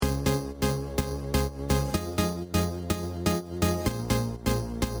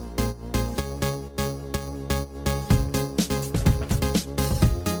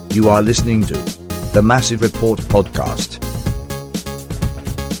You are listening to the Massive Report podcast.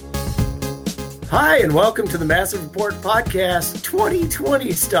 Hi, and welcome to the Massive Report podcast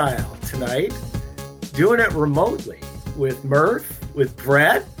 2020 style. Tonight, doing it remotely with Murph, with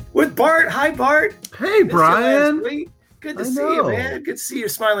Brett, with Bart. Hi, Bart. Hey, Brian. Good to see you, man. Good to see your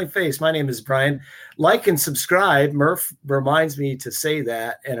smiling face. My name is Brian. Like and subscribe. Murph reminds me to say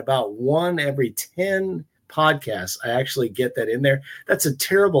that, and about 1 every 10 podcasts, I actually get that in there. That's a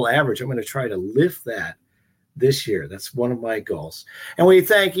terrible average. I'm going to try to lift that this year. That's one of my goals. And we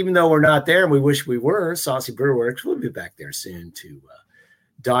thank, even though we're not there and we wish we were, Saucy Brew Works. We'll be back there soon to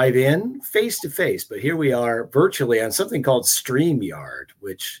dive in face to face. But here we are virtually on something called StreamYard,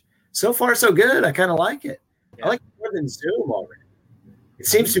 which so far so good. I kind of like it. Yeah. I like it more than Zoom already. It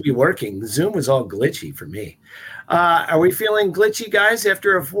seems to be working. Zoom was all glitchy for me. Are we feeling glitchy, guys,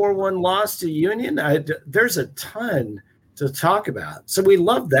 after a 4-1 loss to Union? There's a ton to talk about. So we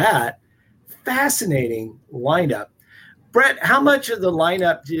love that. Fascinating lineup. Brett, how much of the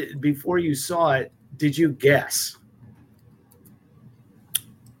lineup before you saw it did you guess?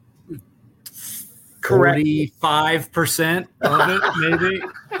 Correct. 45% of it, maybe.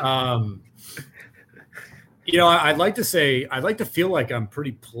 I'd like to feel like I'm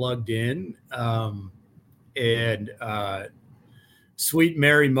pretty plugged in. And sweet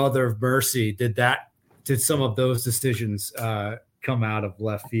Mary, Mother of Mercy, did some of those decisions come out of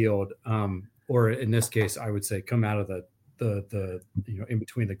left field, or in this case, I would say come out of the in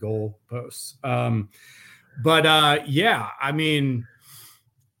between the goal posts.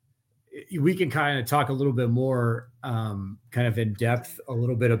 We can kind of talk a little bit more, kind of in depth, a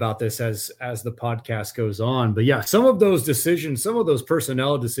little bit about this as the podcast goes on. But yeah, some of those decisions, some of those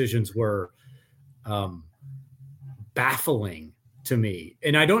personnel decisions were baffling to me.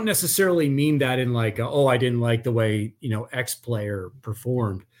 And I don't necessarily mean that in like, I didn't like the way, X player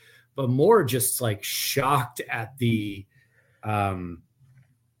performed, but more just like shocked at the,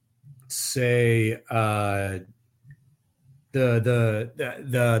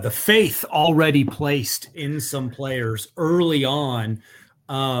 the faith already placed in some players early on,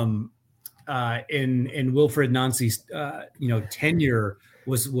 in Wilfried Nancy's, tenure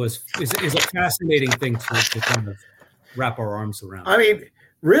is a fascinating thing to kind of wrap our arms around. I mean,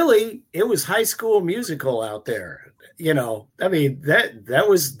 really, it was High School Musical out there. That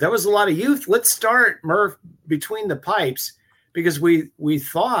was a lot of youth. Let's start, Murph, between the pipes, because we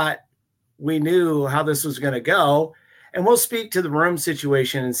thought we knew how this was going to go. And we'll speak to the room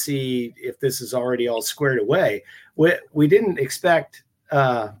situation and see if this is already all squared away. We didn't expect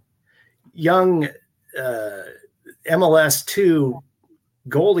young MLS2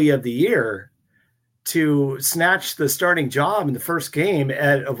 goalie of the year to snatch the starting job in the first game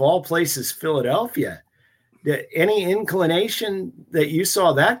at, of all places, Philadelphia. Any inclination that you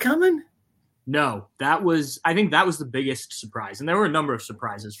saw that coming? No, I think that was the biggest surprise. And there were a number of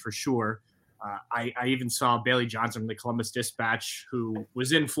surprises for sure. I even saw Bailey Johnson from the Columbus Dispatch, who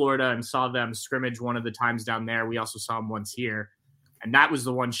was in Florida and saw them scrimmage one of the times down there. We also saw him once here. And that was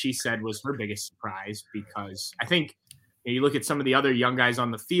the one she said was her biggest surprise, because I think you look at some of the other young guys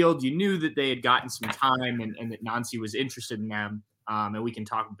on the field, you knew that they had gotten some time and that Nancy was interested in them. And we can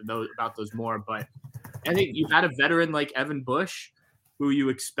talk about those more. But I think you had a veteran like Evan Bush, who you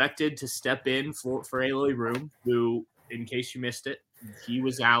expected to step in for Eloy Room, who, in case you missed it, he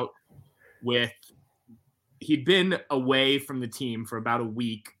was out he'd been away from the team for about a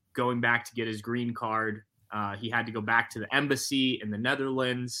week, going back to get his green card. He had to go back to the embassy in the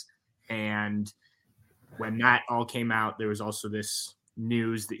Netherlands. And when that all came out, there was also this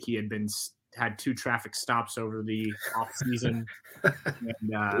news that he had 2 traffic stops over the off season.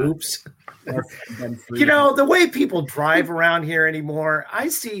 Oops. The way people drive around here anymore, I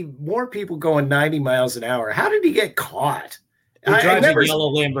see more people going 90 miles an hour. How did he get caught? He drives a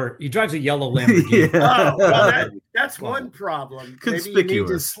yellow Lamborghini. Yeah. That's one problem. Maybe you need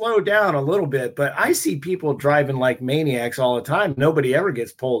to slow down a little bit, but I see people driving like maniacs all the time. Nobody ever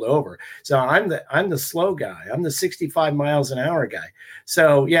gets pulled over. So I'm the slow guy. I'm the 65 miles an hour guy.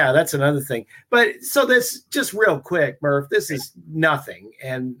 So yeah, that's another thing. But so this, just real quick, Murph, this is nothing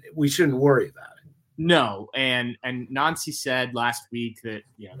and we shouldn't worry about it. No. And Nancy said last week that,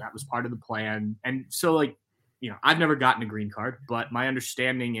 that was part of the plan. And so I've never gotten a green card, but my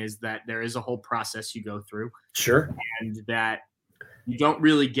understanding is that there is a whole process you go through. Sure. And that you don't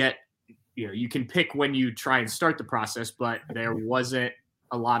really get, you can pick when you try and start the process, but there wasn't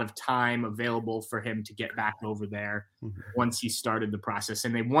a lot of time available for him to get back over there once he started the process.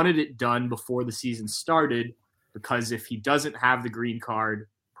 And they wanted it done before the season started, because if he doesn't have the green card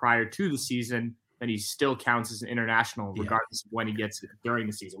prior to the season, then he still counts as an international regardless of when he gets it during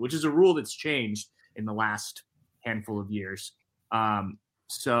the season, which is a rule that's changed in the last handful of years.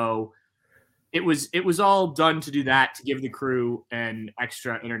 So it was all done to do that, to give the crew an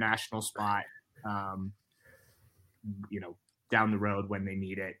extra international spot, down the road when they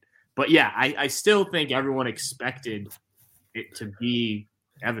need it. But yeah, I still think everyone expected it to be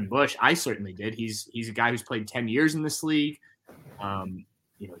Evan Bush. I certainly did. He's a guy who's played 10 years in this league.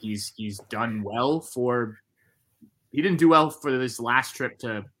 He's done well he didn't do well for this last trip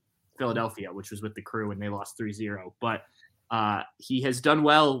to Philadelphia, which was with the crew, and they lost 3-0. But he has done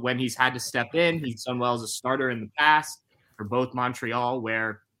well when he's had to step in. He's done well as a starter in the past for both Montreal,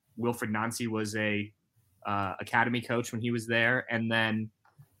 where Wilfried Nancy was a academy coach when he was there, and then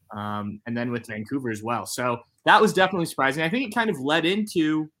with Vancouver as well. So that was definitely surprising. I think it kind of led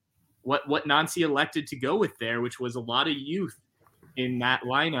into what Nancy elected to go with there, which was a lot of youth in that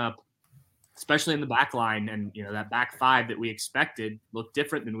lineup, especially in the back line. And, that back five that we expected looked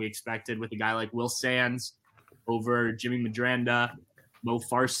different than we expected, with a guy like Will Sands over Jimmy Medranda, Mo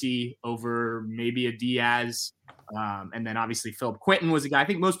Farsi over maybe a Diaz. And then obviously Philip Quinton was a guy I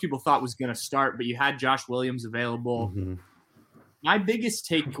think most people thought was going to start, but you had Josh Williams available. Mm-hmm. My biggest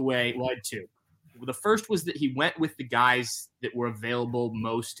takeaway, I had two. The first was that he went with the guys that were available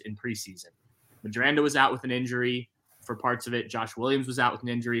most in preseason. Medranda was out with an injury for parts of it. Josh Williams was out with an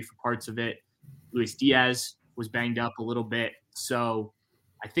injury for parts of it. Luis Diaz was banged up a little bit. So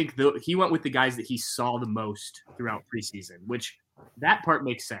I think he went with the guys that he saw the most throughout preseason, which that part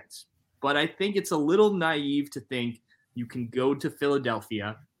makes sense. But I think it's a little naive to think you can go to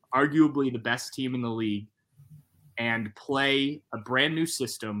Philadelphia, arguably the best team in the league, and play a brand new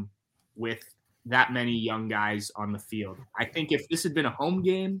system with that many young guys on the field. I think if this had been a home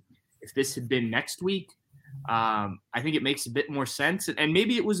game, if this had been next week, I think it makes a bit more sense. And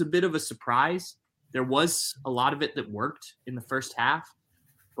maybe it was a bit of a surprise. There was a lot of it that worked in the first half,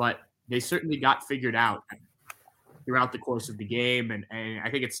 but they certainly got figured out throughout the course of the game. And I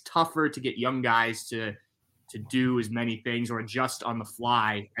think it's tougher to get young guys to do as many things or adjust on the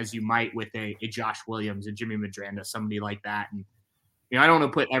fly as you might with a Josh Williams, a Jimmy Medranda, somebody like that. And, I don't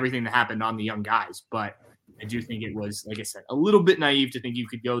want to put everything that happened on the young guys, but I do think it was, like I said, a little bit naive to think you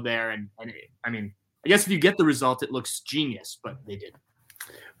could go there. And I guess if you get the result, it looks genius, but they didn't.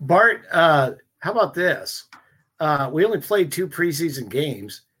 Bart, how about this? We only played 2 preseason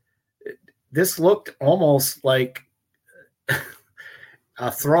games. This looked almost like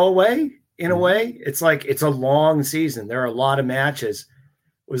a throwaway in a way. It's like it's a long season. There are a lot of matches.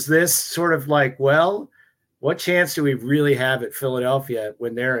 Was this sort of like, well, what chance do we really have at Philadelphia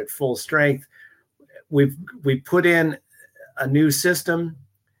when they're at full strength? We put in a new system.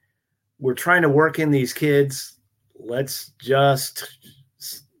 We're trying to work in these kids. Let's just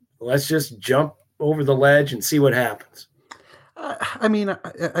jump over the ledge and see what happens.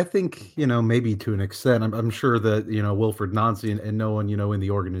 I think, maybe to an extent, I'm sure that, Wilfried Nancy and no one, in the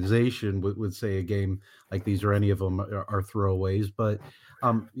organization would say a game like these or any of them are throwaways. But,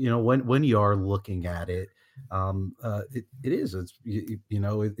 when you are looking at it,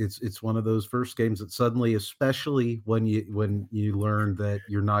 it's one of those first games that suddenly, especially when you learn that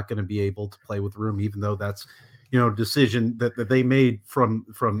you're not going to be able to play with room, even though that's, decision that they made from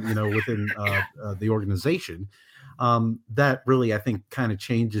within the organization. That really, I think, kind of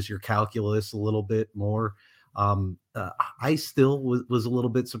changes your calculus a little bit more. I still was a little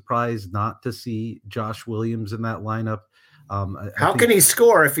bit surprised not to see Josh Williams in that lineup. How can he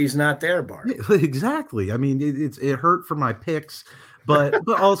score if he's not there, Bart? Exactly. It hurt for my picks, but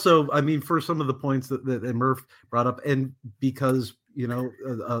also, for some of the points that Murph brought up, and because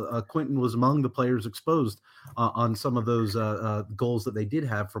Quinton was among the players exposed on some of those goals that they did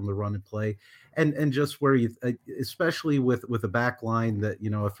have from the run and play, and just where especially with a back line that a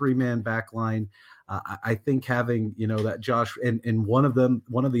 3-man back line. I think having that Josh and one of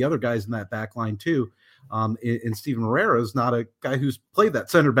the other guys in that back line too. And Steven Herrera is not a guy who's played that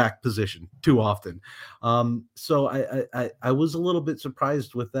center back position too often. So I was a little bit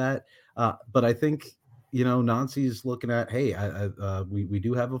surprised with that. But I think, Nancy's looking at, hey, we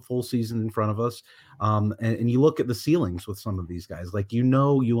do have a full season in front of us. And you look at the ceilings with some of these guys, like,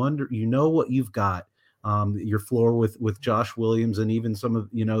 what you've got, your floor with Josh Williams and even some of,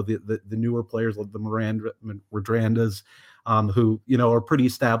 the newer players like the Medrandas, who, are pretty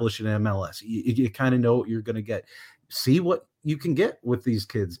established in MLS. You kind of know what you're going to get. See what you can get with these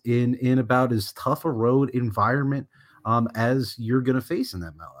kids in about as tough a road environment as you're going to face in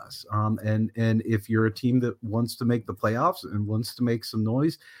MLS. And if you're a team that wants to make the playoffs and wants to make some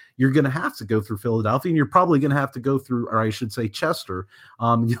noise, you're going to have to go through Philadelphia, and you're probably going to have to go through, or I should say Chester.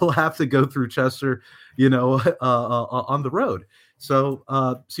 You'll have to go through Chester, on the road.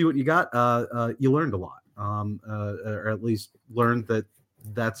 So see what you got. You learned a lot, or at least learned that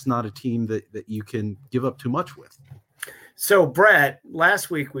that's not a team that you can give up too much with. So, Brett, last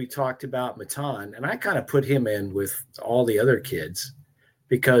week we talked about Matan, and I kind of put him in with all the other kids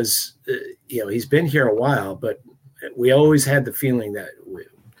because, he's been here a while, but we always had the feeling that,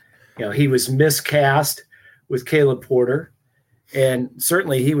 he was miscast with Caleb Porter. And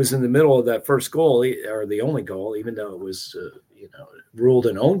certainly he was in the middle of that first goal, or the only goal, even though it was, ruled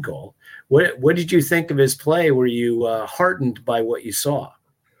an own goal. What did you think of his play? Were you heartened by what you saw?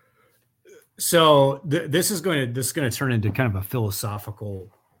 So this is going to turn into kind of a philosophical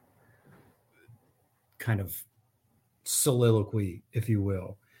kind of soliloquy, if you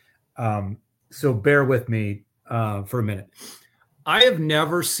will. So bear with me for a minute. I have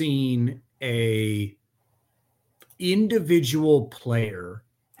never seen a individual player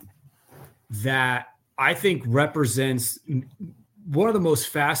that I think represents one of the most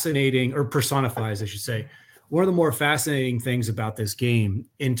fascinating, or personifies, I should say, one of the more fascinating things about this game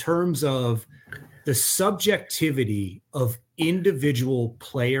in terms of the subjectivity of individual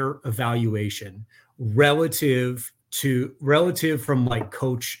player evaluation relative from like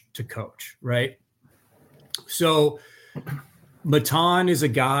coach to coach, right? So Matan is a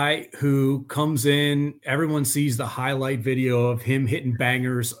guy who comes in, everyone sees the highlight video of him hitting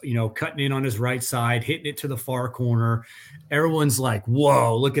bangers, cutting in on his right side, hitting it to the far corner. Everyone's like,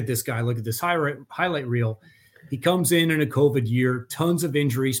 whoa, look at this guy. Look at this highlight reel. He comes in a COVID year, tons of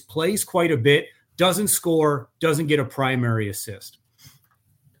injuries, plays quite a bit, doesn't score, doesn't get a primary assist.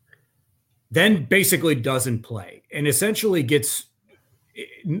 Then basically doesn't play and essentially gets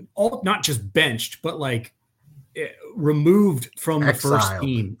not just benched, but like removed from the first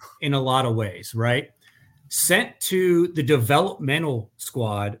team in a lot of ways, right? Sent to the developmental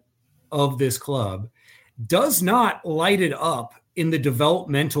squad of this club, does not light it up in the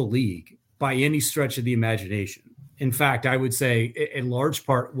developmental league by any stretch of the imagination. In fact, I would say in large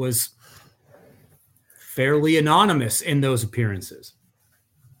part was fairly anonymous in those appearances.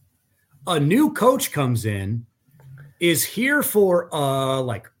 A new coach comes in, is here for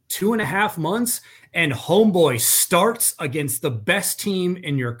like 2.5 months, and homeboy starts against the best team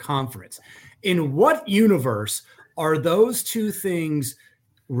in your conference. In what universe are those two things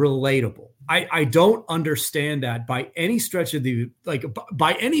relatable? I don't understand that by any stretch of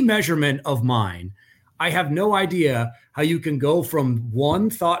by any measurement of mine. I have no idea how you can go from one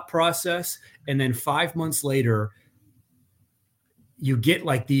thought process and then 5 months later you get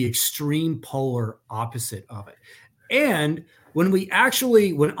like the extreme polar opposite of it. And when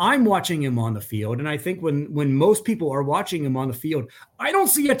I'm watching him on the field, and I think when most people are watching him on the field, I don't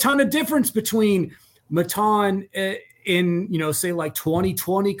see a ton of difference between Matan in, say like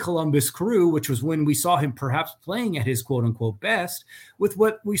 2020 Columbus Crew, which was when we saw him perhaps playing at his quote unquote best, with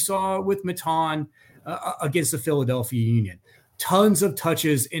what we saw with Matan against the Philadelphia Union. Tons of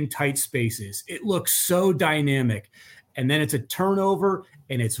touches in tight spaces. It looks so dynamic. And then it's a turnover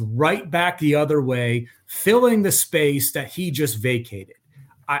and it's right back the other way, filling the space that he just vacated.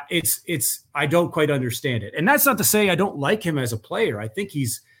 I don't quite understand it. And that's not to say I don't like him as a player. I think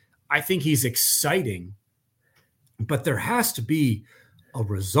he's exciting, but there has to be a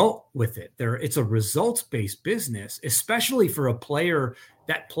result with it. It's a results-based business, especially for a player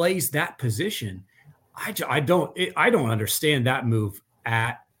that plays that position. I don't understand that move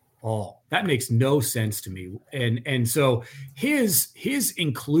at all. That makes no sense to me. And so his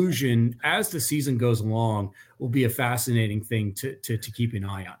inclusion as the season goes along will be a fascinating thing to keep an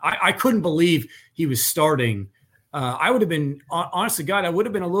eye on. I couldn't believe he was starting. I would have been, honest to God, I would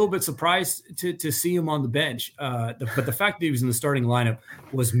have been a little bit surprised to see him on the bench. But the fact that he was in the starting lineup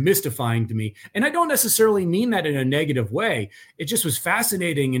was mystifying to me. And I don't necessarily mean that in a negative way. It just was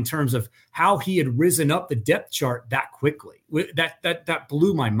fascinating in terms of how he had risen up the depth chart that quickly. That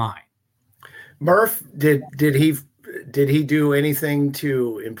blew my mind. Murph, did he do anything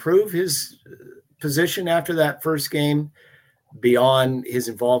to improve his position after that first game beyond his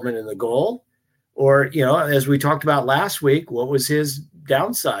involvement in the goal? Or, as we talked about last week, what was his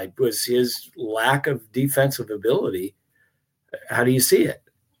downside? Was his lack of defensive ability? How do you see it?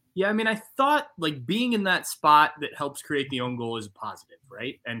 Yeah, I mean, I thought like being in that spot that helps create the own goal is a positive,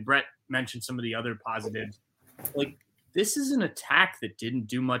 right? And Brett mentioned some of the other positives. Like, this is an attack that didn't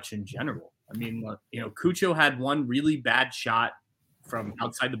do much in general. I mean, Cucho had one really bad shot from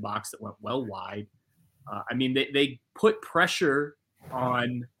outside the box that went well wide. I mean, they put pressure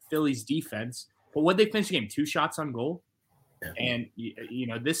on Philly's defense, but what they finished the game, 2 shots on goal. And,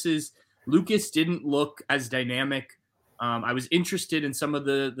 this is Lucas didn't look as dynamic. I was interested in some of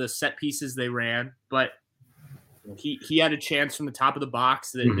the set pieces they ran, but he had a chance from the top of the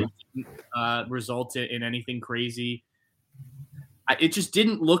box that didn't result in anything crazy. It just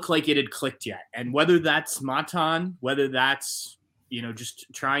didn't look like it had clicked yet. And whether that's Matan, whether that's, just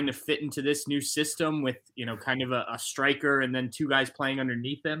trying to fit into this new system with, kind of a striker and then 2 guys playing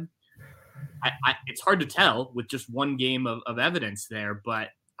underneath him, it's hard to tell with just one game of evidence there. But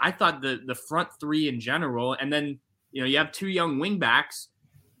I thought the front 3 in general, and then, you have 2 young wingbacks,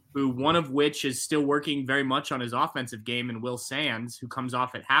 who one of which is still working very much on his offensive game, and Will Sands, who comes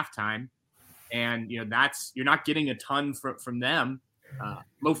off at halftime. And, you're not getting a ton from them.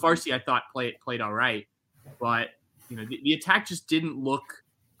 Mo Farsi, I thought, played all right. But, the attack just didn't look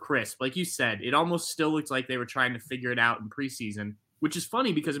crisp. Like you said, it almost still looked like they were trying to figure it out in preseason, which is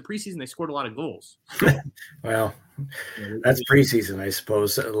funny because in preseason they scored a lot of goals. Well, that's preseason, I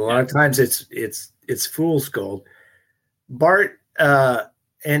suppose. A lot of times it's fool's gold. Bart,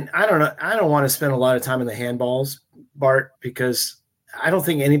 and I don't know, I don't want to spend a lot of time in the handballs, Bart, because I don't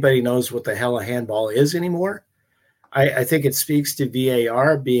think anybody knows what the hell a handball is anymore. I think it speaks to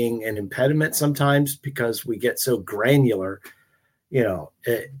VAR being an impediment sometimes because we get so granular,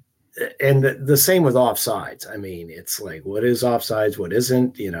 and the same with offsides. I mean, it's like, what is offsides? What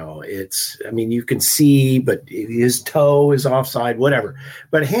isn't? You can see, but his toe is offside, whatever.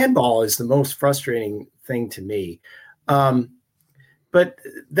 But handball is the most frustrating thing to me. But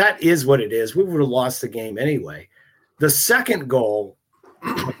that is what it is. We would have lost the game anyway. The second goal,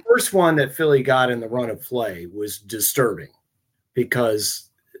 the first one that Philly got in the run of play, was disturbing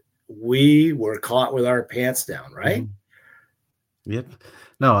because we were caught with our pants down, right? Yep.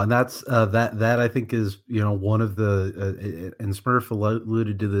 No, and that's that I think is, one of the and Smurf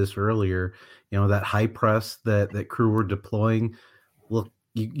alluded to this earlier, that high press that Crew were deploying. Look,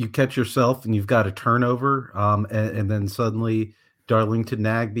 you catch yourself and you've got a turnover, and then suddenly Darlington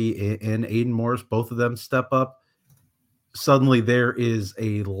Nagbe and Aiden Morris, both of them step up. Suddenly there is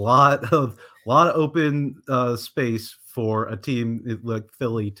a lot of open space for a team like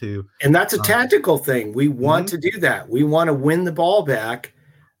Philly to. And that's a tactical thing. We want to do that. We want to win the ball back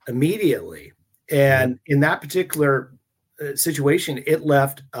immediately. And in that particular situation, it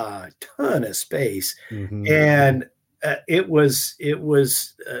left a ton of space. And it was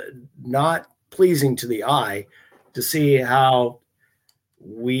not pleasing to the eye to see how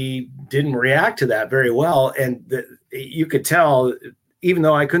we didn't react to that very well. And you could tell, even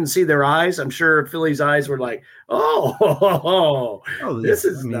though I couldn't see their eyes, I'm sure Philly's eyes were like, this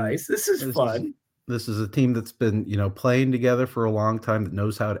is nice. This is fun. This is a team that's been, playing together for a long time, that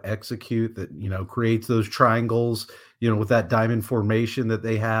knows how to execute, that, creates those triangles, with that diamond formation that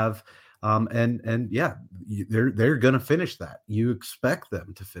they have. And yeah, they're going to finish that. You expect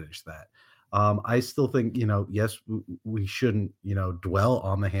them to finish that. I still think, yes, we shouldn't, dwell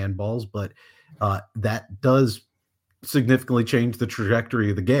on the handballs, but that does significantly change the trajectory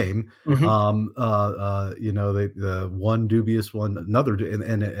of the game. The one dubious one, another,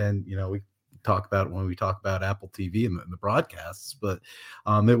 and we talk about it when we talk about Apple TV and the broadcasts, but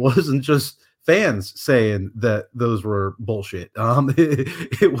it wasn't just fans saying that those were bullshit.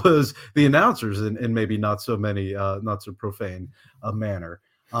 It was the announcers and maybe not so many, not so profane a manner.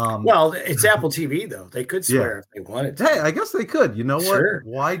 Well, it's Apple TV though. They could swear if they wanted to. Hey, I guess they could. You know what? Sure.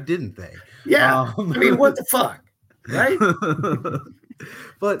 Why didn't they? Yeah. I mean, what the fuck? Right.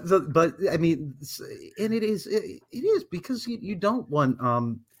 but I mean, and it is because you don't want,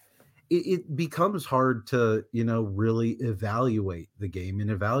 it becomes hard to, really evaluate the game and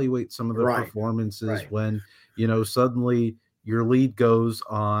evaluate some of the performances when, suddenly your lead goes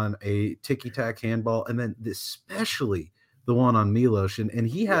on a ticky-tack handball, and then especially the one on Milos, and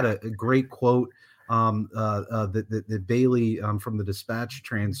he had a great quote that Bailey from the Dispatch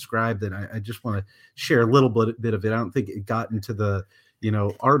transcribed, and I just want to share a little bit of it. I don't think it got into the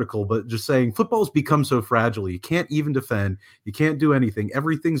article, but just saying football's become so fragile. You can't even defend. You can't do anything.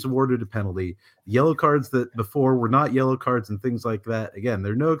 Everything's awarded a penalty. Yellow cards that before were not yellow cards and things like that. Again,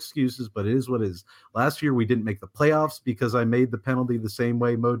 there are no excuses, but it is what it is. Last year we didn't make the playoffs because I made the penalty the same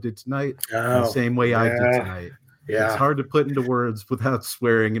way Mo did tonight, the same way I did tonight. Yeah. It's hard to put into words without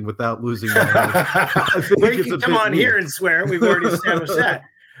swearing and without losing my head. Well, you can come on here and swear. We've already established that.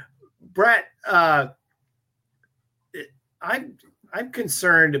 Brett, I'm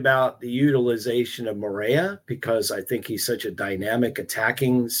concerned about the utilization of Morea because I think he's such a dynamic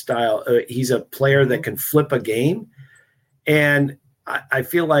attacking style. He's a player that can flip a game. And I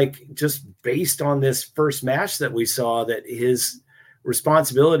feel like just based on this first match that we saw, that his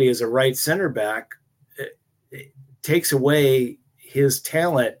responsibility as a right center back it takes away his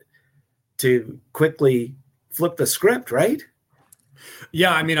talent to quickly flip the script, right?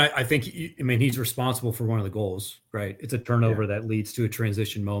 Yeah, I mean, I think he's responsible for one of the goals, right? It's a turnover that leads to a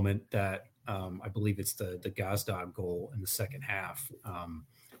transition moment that I believe it's the Gazdag goal in the second half,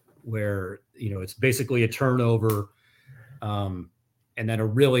 where it's basically a turnover, and then a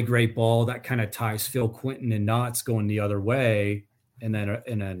really great ball that kind of ties Phil Quinton and Knotts going the other way, and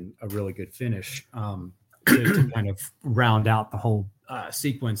then a really good finish to kind of round out the whole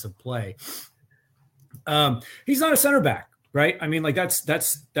sequence of play. He's not a center back. Right. I mean, like that's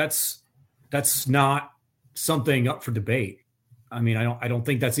not something up for debate. I mean, I don't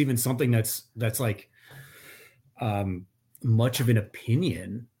think that's even something that's like much of an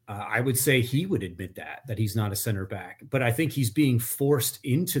opinion. I would say he would admit that he's not a center back, but I think he's being forced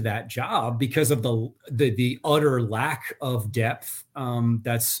into that job because of the utter lack of depth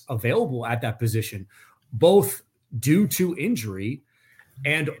that's available at that position, both due to injury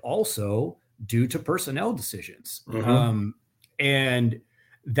and also due to personnel decisions. Mm-hmm. And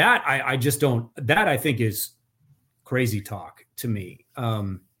that I just don't, that I think is crazy talk to me.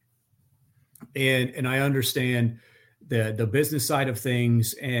 And I understand the business side of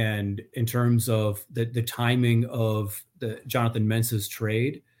things, and in terms of the timing of the Jonathan Mensah's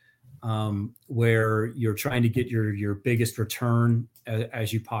trade, where you're trying to get your biggest return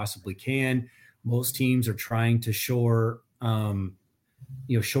as you possibly can. Most teams are trying to shore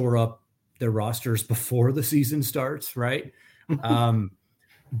up their rosters before the season starts, right?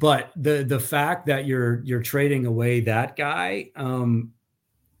 But the fact that you're trading away that guy,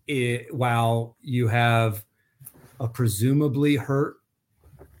 while you have a presumably hurt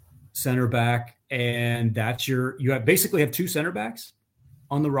center back, and that's you basically have two center backs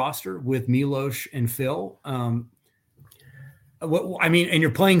on the roster with Milos and Phil. And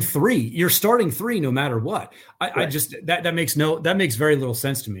you're playing three. You're starting three no matter what. I just that makes very little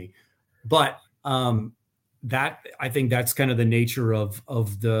sense to me. But that I think that's kind of the nature of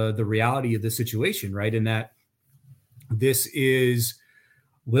the reality of the situation, right? In that this is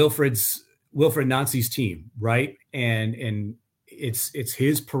Wilfried Nancy's team, right? And it's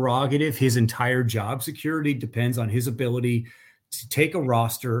his prerogative. His entire job security depends on his ability to take a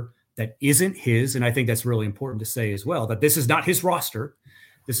roster that isn't his. And I think that's really important to say as well, that this is not his roster.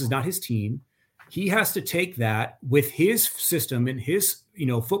 This is not his team. He has to take that with his system and his,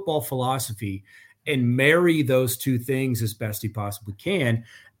 football philosophy and marry those two things as best he possibly can.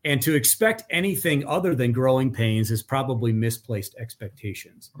 And to expect anything other than growing pains is probably misplaced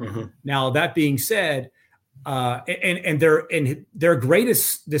expectations. Mm-hmm. Now, that being said, and their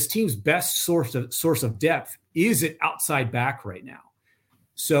greatest, this team's best source of depth is at outside back right now.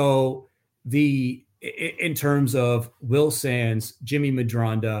 So in terms of Will Sands, Jimmy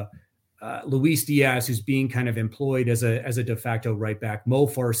Medranda, Luis Diaz, who's being kind of employed as a de facto right back, Mo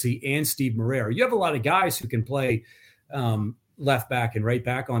Farsi, and Steve Moreira. You have a lot of guys who can play left back and right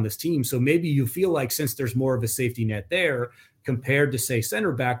back on this team. So maybe you feel like, since there's more of a safety net there compared to, say,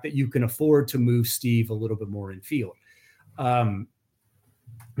 center back, that you can afford to move Steve a little bit more in field. And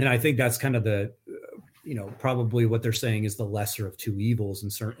I think that's kind of the, probably what they're saying is the lesser of two evils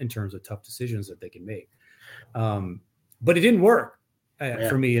in terms of tough decisions that they can make. But it didn't work.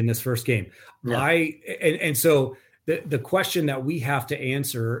 For me in this first game. And so the question that we have to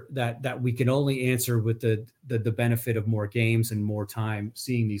answer, that we can only answer with the benefit of more games and more time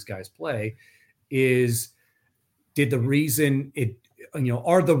seeing these guys play, is are the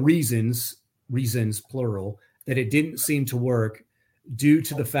reasons plural that it didn't seem to work due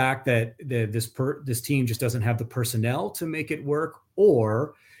to the fact that this team just doesn't have the personnel to make it work,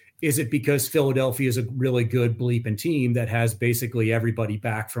 or is it because Philadelphia is a really good bleeping team that has basically everybody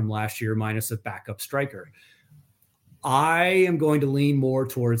back from last year minus a backup striker? I am going to lean more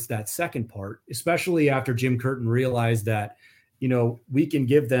towards that second part, especially after Jim Curtin realized that, we can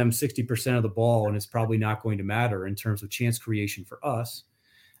give them 60% of the ball and it's probably not going to matter in terms of chance creation for us.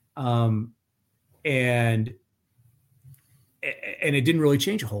 And it didn't really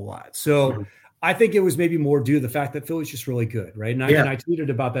change a whole lot. So I think it was maybe more due to the fact that Philly's just really good, right? And I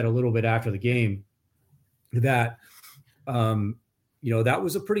tweeted about that a little bit after the game, that that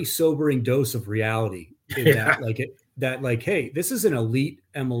was a pretty sobering dose of reality. Hey, this is an elite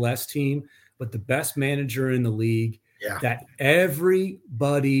MLS team, but the best manager in the league, that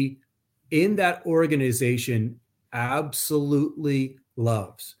everybody in that organization absolutely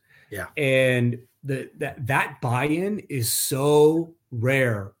loves. Yeah. And that buy-in is so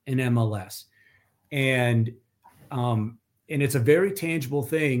rare in MLS. And and it's a very tangible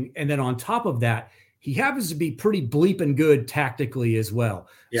thing. And then on top of that, he happens to be pretty bleeping good tactically as well.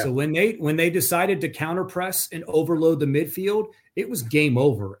 Yeah. So when they decided to counter press and overload the midfield, it was game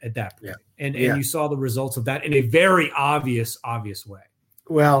over at that point. Yeah. And you saw the results of that in a very obvious way.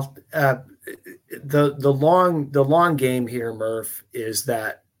 Well, the long game here, Murph, is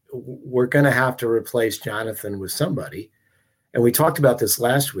that we're going to have to replace Jonathan with somebody. And we talked about this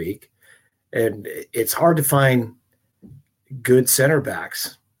last week, and it's hard to find good center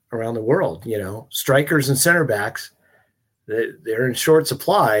backs around the world. Strikers and center backs, they're in short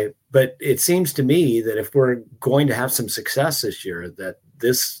supply. But it seems to me that if we're going to have some success this year, that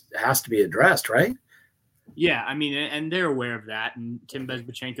this has to be addressed, right? Yeah, I mean, and they're aware of that. And Tim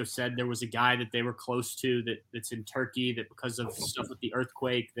Bezbatchenko said there was a guy that they were close to that's in Turkey that because of stuff with the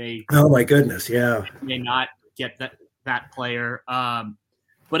earthquake, they oh my goodness, yeah, may not get that player.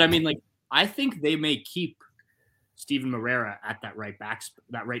 But I mean, like, I think they may keep Steven Moreira at that right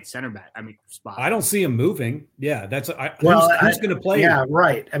center back. I mean, spot. I don't see him moving. Yeah, who's going to play? Yeah,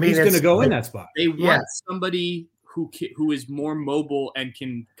 right. I mean, who's going to go in that spot? They want somebody who is more mobile and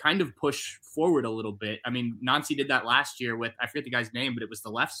can kind of push forward a little bit. I mean, Nancy did that last year with, I forget the guy's name, but it was the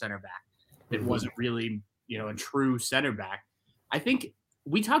left center back. It wasn't really, a true center back. I think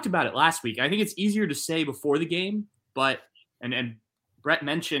we talked about it last week. I think it's easier to say before the game, but and Brett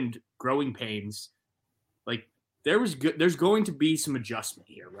mentioned growing pains. Like there's going to be some adjustment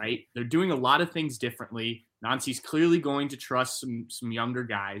here, right? They're doing a lot of things differently. Nancy's clearly going to trust some younger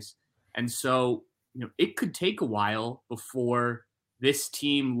guys. And so, it could take a while before this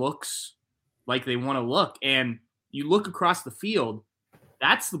team looks like they want to look. And you look across the field,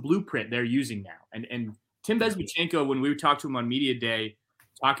 that's the blueprint they're using now. And Tim Bezbatchenko, when we talked to him on Media Day,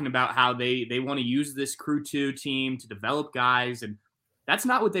 talking about how they want to use this Crew 2 team to develop guys. And that's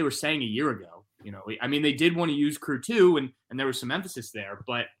not what they were saying a year ago. I mean, they did want to use Crew 2 and there was some emphasis there,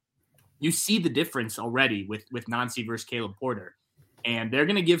 but you see the difference already with Nancy versus Caleb Porter. And they're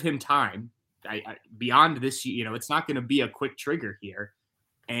going to give him time. Beyond this, it's not going to be a quick trigger here.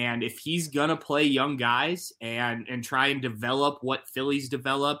 And if he's going to play young guys and try and develop what Philly's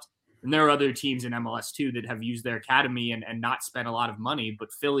developed, and there are other teams in MLS too that have used their academy and not spent a lot of money,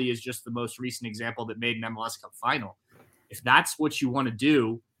 but Philly is just the most recent example that made an MLS Cup final. If that's what you want to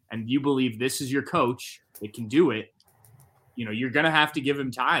do and you believe this is your coach that can do it, you're going to have to give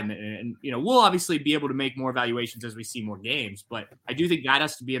him time. And we'll obviously be able to make more evaluations as we see more games. But I do think that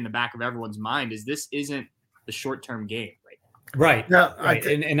has to be in the back of everyone's mind is this isn't the short-term game right now. Right. No, right.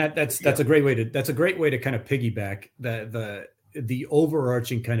 That's a great way to kind of piggyback the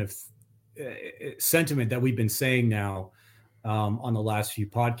overarching kind of sentiment that we've been saying now on the last few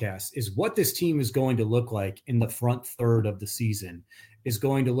podcasts is what this team is going to look like in the front third of the season is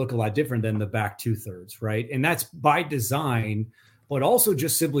going to look a lot different than the back 2/3, right? And that's by design, but also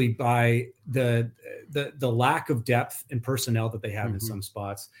just simply by the lack of depth and personnel that they have in some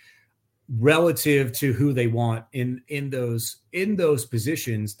spots relative to who they want in those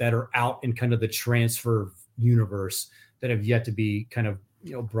positions that are out in kind of the transfer universe that have yet to be kind of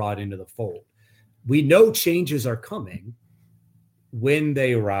brought into the fold. We know changes are coming. When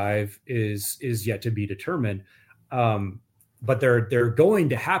they arrive is yet to be determined. But they're going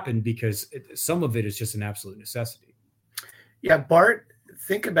to happen because some of it is just an absolute necessity. Yeah, Bart,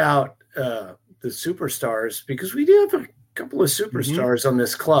 think about the superstars because we do have a couple of superstars on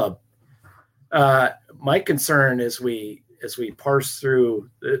this club. My concern as we parse through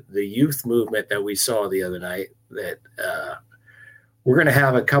the youth movement that we saw the other night, that we're going to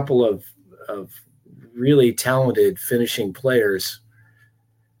have a couple of really talented finishing players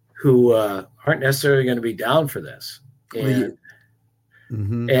who aren't necessarily going to be down for this. And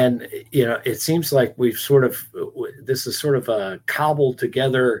it seems like this is sort of a cobbled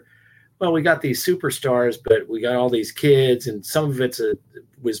together. Well, we got these superstars, but we got all these kids, and some of it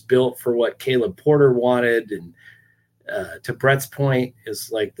was built for what Caleb Porter wanted. And to Brett's point,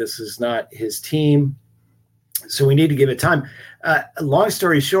 is like this is not his team, so we need to give it time. Long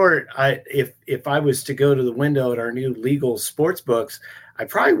story short, if I was to go to the window at our new legal sports books, I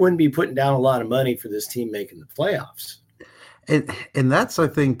probably wouldn't be putting down a lot of money for this team making the playoffs. And that's, I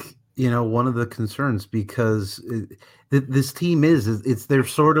think, one of the concerns because this team they're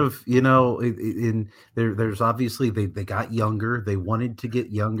sort of, there's obviously they got younger, they wanted to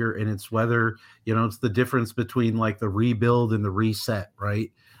get younger, and it's whether, it's the difference between like the rebuild and the reset,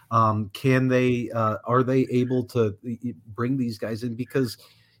 right? Can they, are they able to bring these guys in? Because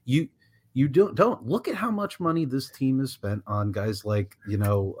you don't look at how much money this team has spent on guys like,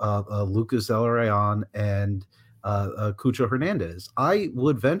 Lucas El Rayon and Cucho Hernandez. I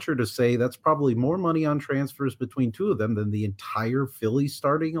would venture to say that's probably more money on transfers between two of them than the entire Philly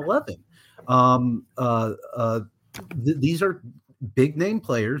starting 11. These are big name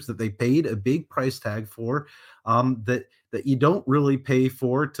players that they paid a big price tag for, that you don't really pay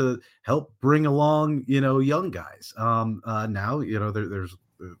for to help bring along, young guys. Now, there's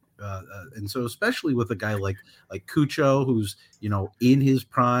and so especially with a guy like Cucho, who's, in his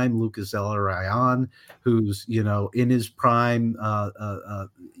prime, Lucas Zelarayan, who's, in his prime, I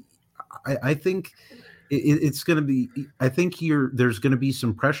think it's going to be, I think there's going to be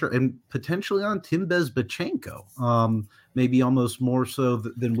some pressure and potentially on Tim Bezbatchenko, maybe almost more so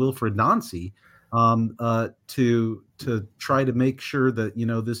than Wilfred Nancy, to try to make sure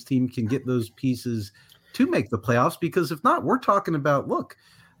that, this team can get those pieces to make the playoffs, because if not, we're talking about,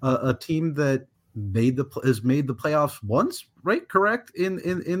 a team that has made the playoffs once, right? Correct. In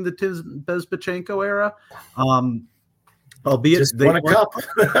the Tim Bezbatchenko era. Albeit just they won a cup.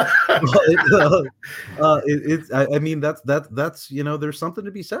 I mean, that's there's something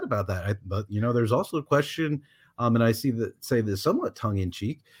to be said about that. But there's also a question, and I say this somewhat tongue in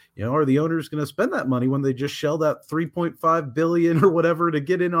cheek. Are the owners going to spend that money when they just shelled out $3.5 billion or whatever to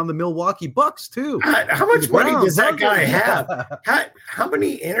get in on the Milwaukee Bucks too? How much money does that guy have? How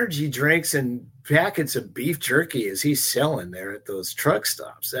many energy drinks and packets of beef jerky is he selling there at those truck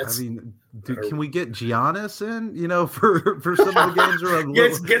stops? Can we get Giannis in, for some of the games around?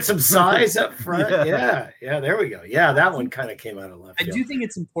 Get some size up front. Yeah. There we go. Yeah, that one kind of came out of left field. I do think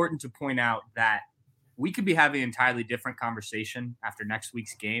it's important to point out that we could be having an entirely different conversation after next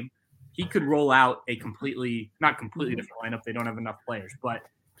week's game. He could roll out a not completely different lineup. They don't have enough players, but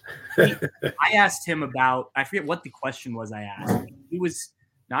I asked him about, I forget what the question was I asked.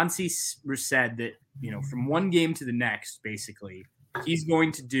 Nancy said that, from one game to the next, basically, he's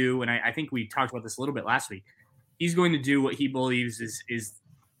going to do, and I think we talked about this a little bit last week, he's going to do what he believes is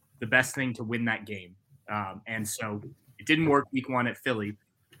the best thing to win that game. And so it didn't work week one at Philly,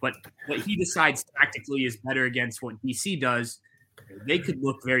 but what he decides tactically is better against what DC does. They could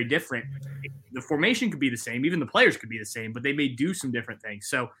look very different. The formation could be the same. Even the players could be the same, but they may do some different things.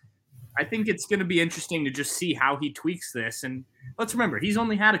 So I think it's going to be interesting to just see how he tweaks this. And let's remember, he's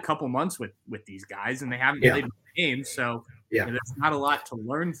only had a couple months with these guys, and they haven't played the game. So there's not a lot to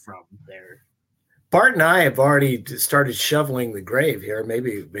learn from there. Bart and I have already started shoveling the grave here.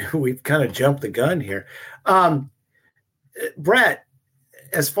 Maybe we've kind of jumped the gun here. Brett,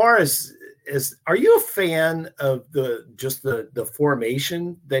 as far as are you a fan of the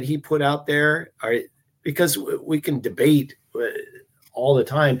formation that he put out there? Because we can debate all the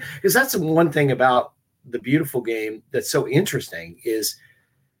time, because that's the one thing about the beautiful game that's so interesting is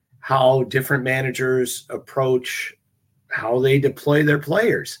how different managers approach how they deploy their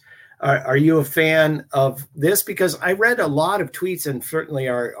players. Are you a fan of this? Because I read a lot of tweets, and certainly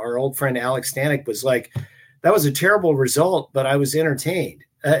our old friend Alex Stanek was like, that was a terrible result, but I was entertained.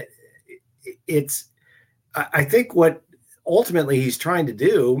 I think what ultimately he's trying to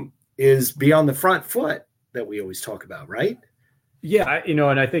do is be on the front foot that we always talk about, right? Yeah,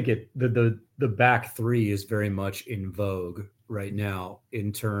 and I think the back three is very much in vogue right now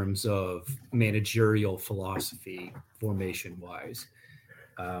in terms of managerial philosophy, formation wise.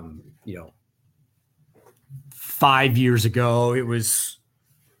 5 years ago, it was,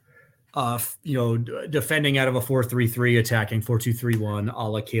 defending out of a 4-3-3, attacking 4-2-3-1, a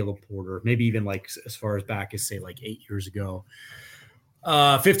la Caleb Porter, maybe even as far as back as 8 years ago.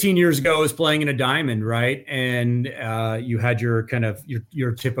 15 years ago is playing in a diamond, right? And you had your kind of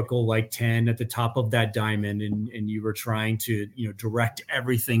your typical 10 at the top of that diamond, and you were trying to direct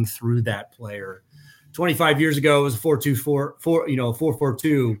everything through that player. 25 years ago it was a 4-2-4,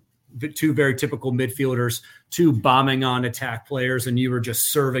 4-4-2, two very typical midfielders, two bombing on attack players, and you were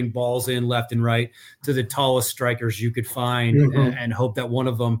just serving balls in left and right to the tallest strikers you could find, and hope that one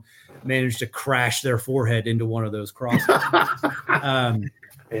of them managed to crash their forehead into one of those crosses.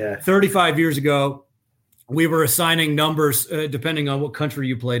 35 years ago, we were assigning numbers depending on what country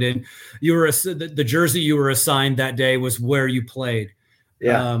you played in. You were the jersey you were assigned that day was where you played.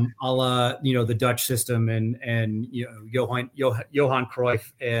 A la the Dutch system and Johan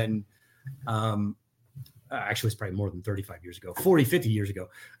Cruyff, and actually it's probably more than 35 years ago, 40, 50 years ago.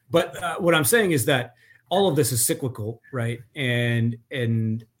 But what I'm saying is that all of this is cyclical, right? And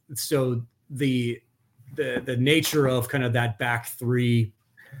so the nature of kind of that back three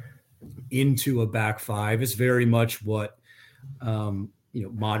into a back five is very much what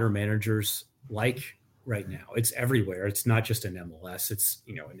modern managers like right now. It's everywhere. It's not just in MLS. It's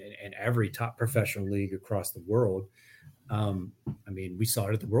in every top professional league across the world. We saw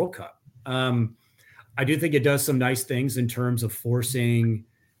it at the World Cup. I do think it does some nice things in terms of forcing,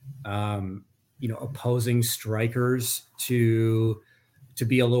 opposing strikers to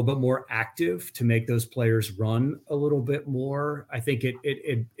be a little bit more active, to make those players run a little bit more. I think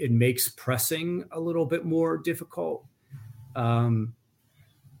it makes pressing a little bit more difficult. The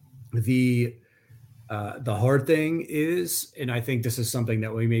hard thing is, and I think this is something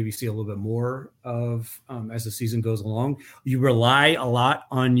that we maybe see a little bit more of as the season goes along, you rely a lot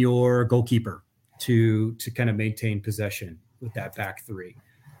on your goalkeeper to kind of maintain possession with that back three.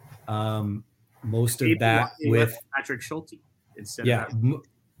 Most of that with Patrick Schulte instead. Yeah,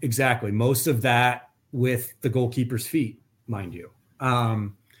 exactly. Most of that with the goalkeeper's feet, mind you.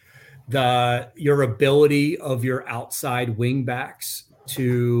 Your ability of your outside wing backs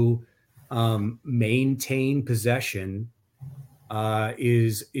to maintain possession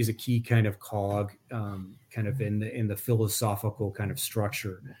is a key kind of cog, kind of in the philosophical kind of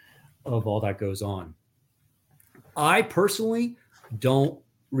structure of all that goes on. I personally don't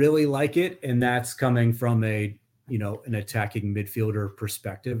really like it, and that's coming from an attacking midfielder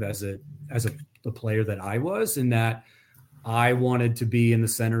perspective as the player that I was, in that I wanted to be in the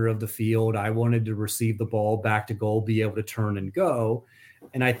center of the field. I wanted to receive the ball back to goal, be able to turn and go.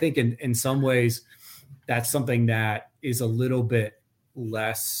 And I think in some ways that's something that is a little bit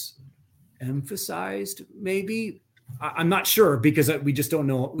less emphasized, maybe. I'm not sure, because we just don't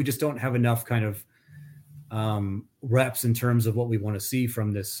know. We just don't have enough kind of reps in terms of what we want to see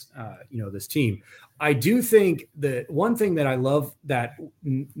from this, this team. I do think that one thing that I love that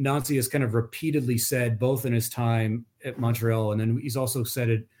Nancy has kind of repeatedly said, both in his time at Montreal, and then he's also said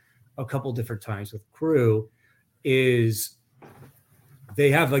it a couple different times with Crew, is they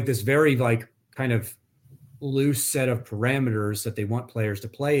have like this very like kind of loose set of parameters that they want players to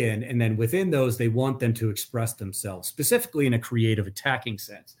play in. And then within those, they want them to express themselves, specifically in a creative attacking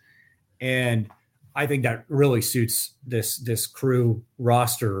sense. And I think that really suits this Crew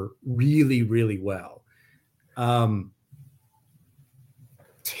roster really, really well. But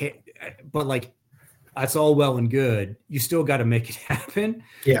like, that's all well and good. You still got to make it happen.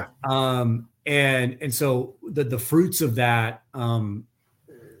 Yeah. And so the fruits of that,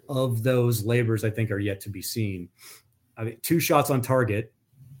 of those labors, I think, are yet to be seen. I mean, 2 shots on target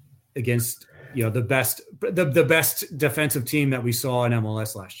against, the best defensive team that we saw in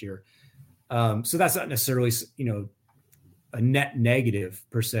MLS last year. So that's not necessarily, a net negative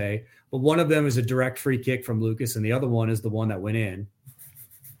per se, but one of them is a direct free kick from Lucas, and the other one is the one that went in.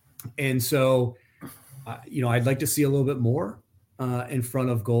 And so, I'd like to see a little bit more in front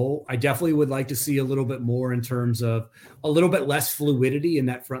of goal. I definitely would like to see a little bit more in terms of a little bit less fluidity in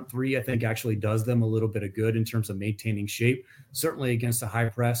that front three. I think actually does them a little bit of good in terms of maintaining shape, certainly against a high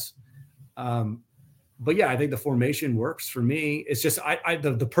press. But yeah, I think the formation works for me. It's just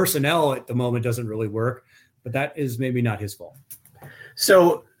the personnel at the moment doesn't really work, but that is maybe not his fault.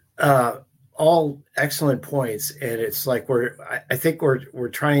 So all excellent points, and it's like I think we're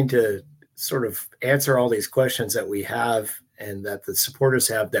trying to sort of answer all these questions that we have and that the supporters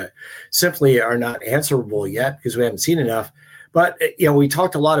have that simply are not answerable yet because we haven't seen enough. But we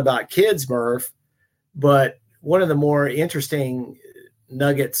talked a lot about kids, Murph, but one of the more interesting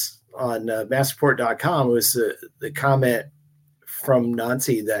nuggets on massreport.com was the comment from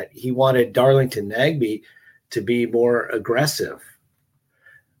Nancy that he wanted Darlington Nagbe to be more aggressive.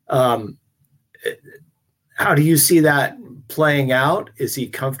 How do you see that playing out? Is he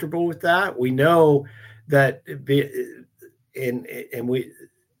comfortable with that? We know that, and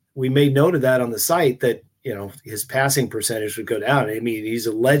we made note of that on the site, that his passing percentage would go down. I mean, he's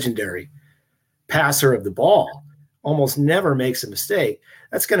a legendary passer of the ball, almost never makes a mistake.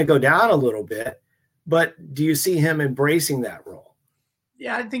 That's going to go down a little bit, but do you see him embracing that role?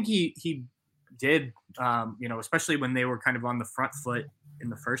 Yeah, I think he did, especially when they were kind of on the front foot in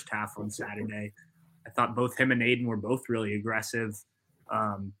the first half on Saturday. I thought both him and Aiden were both really aggressive,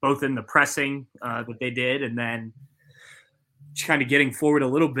 both in the pressing that they did, and then just kind of getting forward a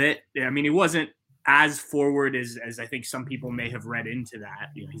little bit. I mean, he wasn't as forward as I think some people may have read into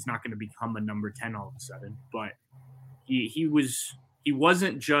that. He's not going to become a number 10 all of a sudden, but he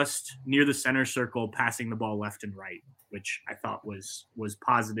wasn't just near the center circle passing the ball left and right, which I thought was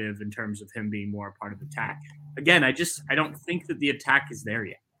positive in terms of him being more a part of the attack. Again, I don't think that the attack is there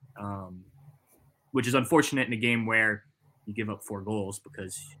yet, which is unfortunate in a game where you give up 4 goals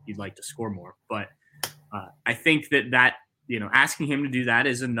because you'd like to score more. But I think that asking him to do that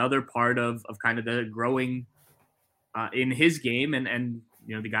is another part of kind of the growing in his game and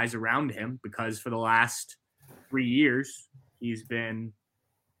the guys around him, because for the last 3 years, he's been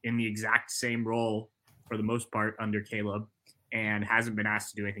in the exact same role for the most part under Caleb. and hasn't been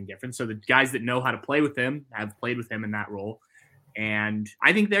asked to do anything different. So the guys that know how to play with him have played with him in that role. And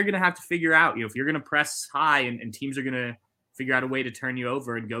I think they're going to have to figure out, if you're going to press high and teams are going to figure out a way to turn you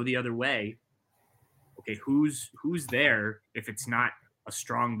over and go the other way, okay, who's there if it's not a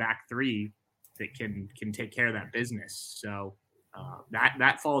strong back three that can take care of that business? So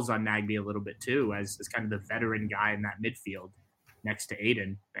that falls on Nagbe a little bit too, as kind of the veteran guy in that midfield next to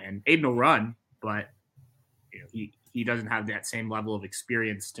Aiden. And Aiden will run, but he doesn't have that same level of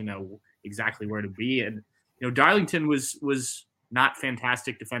experience to know exactly where to be. And Darlington was not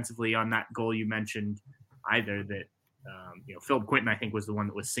fantastic defensively on that goal you mentioned either. That Philip Quinton, I think, was the one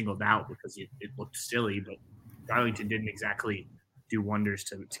that was singled out because it looked silly, but Darlington didn't exactly do wonders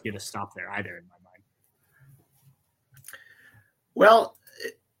to get a stop there either, in my mind. Well,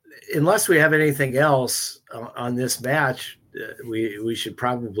 unless we have anything else on this match, we should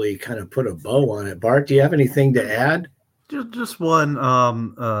probably kind of put a bow on it. Bart, do you have anything to add? Just one,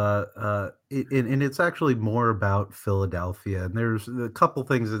 and it's actually more about Philadelphia. And there's a couple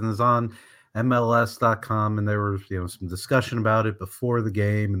things, and it's on MLS.com, and there was some discussion about it before the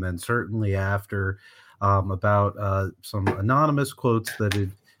game, and then certainly after, about some anonymous quotes that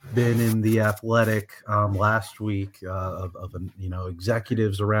had been in the Athletic last week of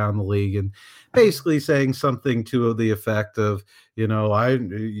executives around the league, and basically saying something to the effect of,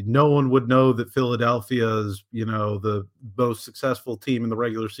 no one would know that Philadelphia is, the most successful team in the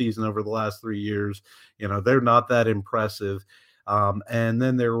regular season over the last 3 years. They're not that impressive. And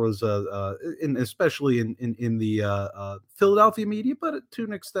then there was and especially in the Philadelphia media, but to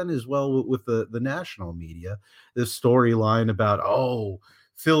an extent as well with the national media, this storyline about,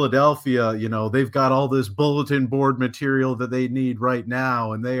 Philadelphia, they've got all this bulletin board material that they need right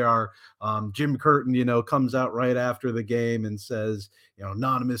now. And they are, Jim Curtin, comes out right after the game and says,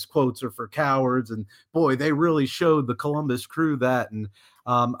 anonymous quotes are for cowards. And boy, they really showed the Columbus Crew that. And,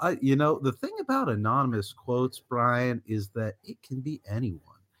 the thing about anonymous quotes, Brian, is that it can be anyone.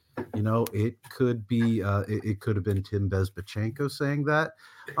 It could be, it could have been Tim Bezbatchenko saying that.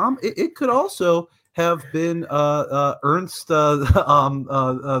 It could also have been Ernst Ernst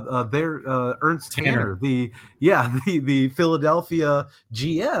Tanner, the Philadelphia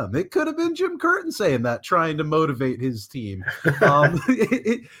GM. It could have been Jim Curtin saying that, trying to motivate his team.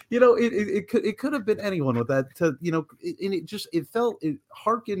 It could have been anyone with that. It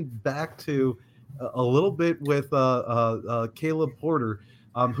harkened back to a little bit with Caleb Porter,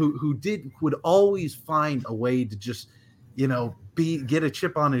 who would always find a way to just get a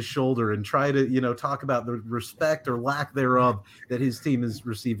chip on his shoulder and try to talk about the respect or lack thereof that his team is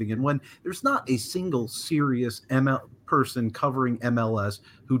receiving. And when there's not a single serious person covering MLS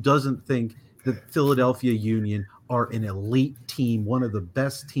who doesn't think that Philadelphia Union are an elite team, one of the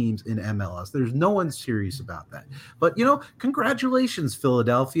best teams in MLS, there's no one serious about that. But congratulations,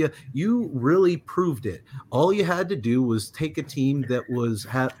 Philadelphia, you really proved it. All you had to do was take a team that was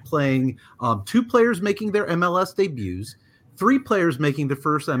playing 2 players making their MLS debuts, 3 players making the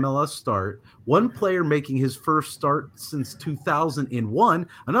first MLS start, 1 player making his first start since 2001,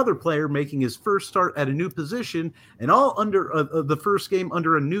 another player making his first start at a new position, and all under the first game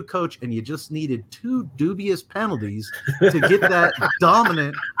under a new coach, and you just needed 2 dubious penalties to get that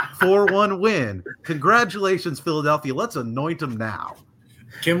dominant 4-1 win. Congratulations, Philadelphia. Let's anoint them now.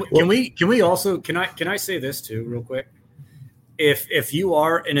 Can we also can I say this too real quick? If you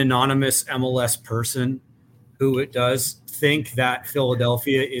are an anonymous MLS person who it does think that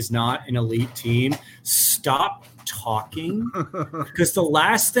Philadelphia is not an elite team, stop talking, because the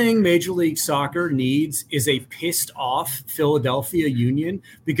last thing Major League Soccer needs is a pissed off Philadelphia Union,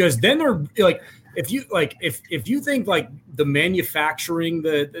 because then they're like, if you think like the manufacturing,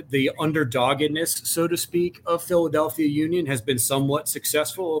 the underdoggedness, so to speak, of Philadelphia Union has been somewhat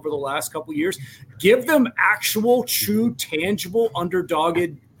successful over the last couple of years, give them actual, true, tangible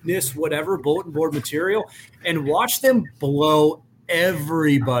underdoggedness, whatever, bulletin board material, and watch them blow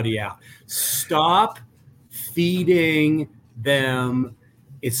everybody out. Stop feeding them.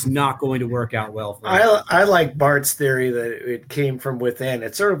 It's not going to work out well for them. I like Bart's theory that it came from within.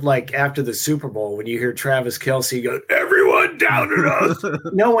 It's sort of like after the Super Bowl when you hear Travis Kelce go, "Everyone doubted us."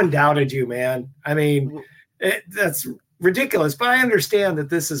 No one doubted you, man. I mean, that's ridiculous. But I understand that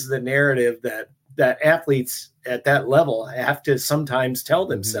this is the narrative that athletes at that level have to sometimes tell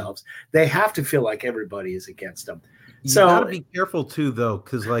themselves. They have to feel like everybody is against them. You gotta be careful too, though,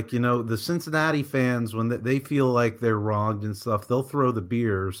 because the Cincinnati fans, when they feel like they're wronged and stuff, they'll throw the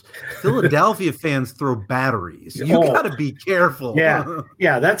beers. Philadelphia fans throw batteries. You gotta be careful. Yeah,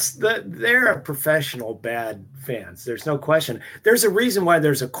 they're a professional bad fans. There's no question. There's a reason why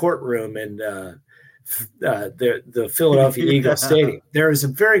there's a courtroom in the Philadelphia Eagles Stadium. There is a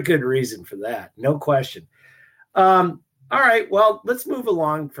very good reason for that, no question. All right, well, let's move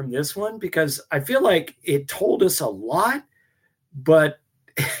along from this one because I feel like it told us a lot, but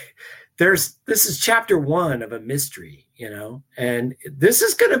this is chapter 1 of a mystery, and this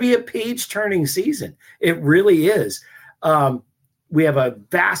is going to be a page-turning season. It really is. We have a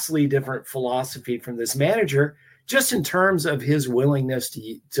vastly different philosophy from this manager, just in terms of his willingness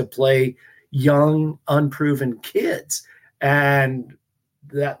to play young, unproven kids. And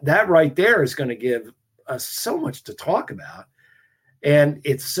that right there is going to give us so much to talk about. And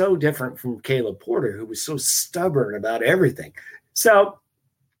it's so different from Caleb Porter, who was so stubborn about everything. So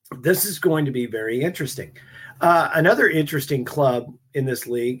this is going to be very interesting. Another interesting club in this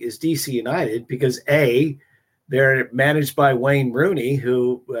league is DC United because they're managed by Wayne Rooney,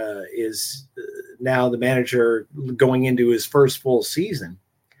 who is now the manager going into his first full season.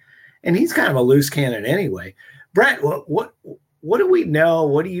 And he's kind of a loose cannon anyway. Brett, what do we know?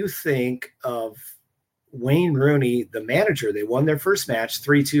 What do you think of Wayne Rooney, the manager? They won their first match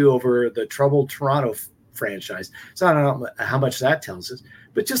 3-2 over the troubled Toronto franchise. So I don't know how much that tells us,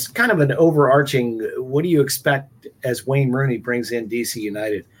 but just kind of an overarching, what do you expect as Wayne Rooney brings in DC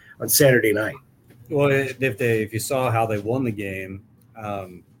United on Saturday night? Well, if you saw how they won the game,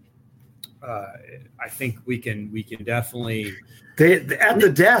 I think we can definitely at the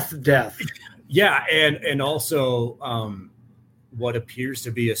death. Yeah, and also what appears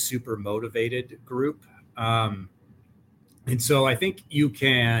to be a super motivated group, and so I think you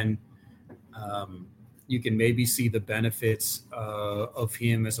can maybe see the benefits of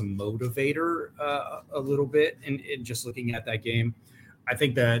him as a motivator a little bit, and just looking at that game. I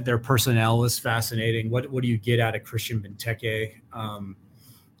think that their personnel is fascinating. What do you get out of Christian Benteke?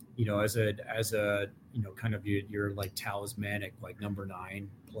 As a kind of your like talismanic, like number 9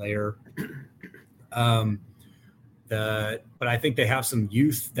 player. But I think they have some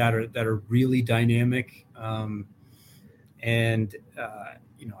youth that are really dynamic. I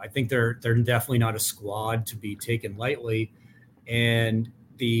think they're definitely not a squad to be taken lightly. And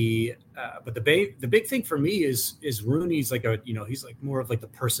but the big thing for me is Rooney's like he's like more of like the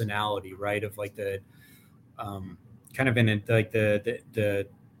personality, right? Of like the kind of in like the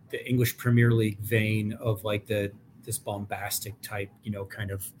English Premier League vein of like this bombastic type, kind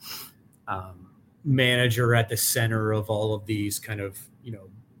of manager at the center of all of these kind of,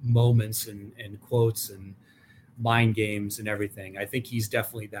 moments and quotes and mind games and everything. I think he's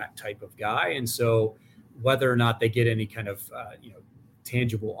definitely that type of guy. And so whether or not they get any kind of,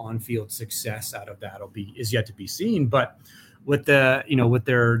 tangible on-field success out of that is yet to be seen. But with with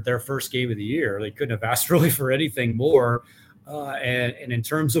their first game of the year, they couldn't have asked really for anything more. And in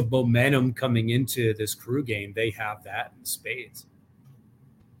terms of momentum coming into this Crew game, they have that in spades.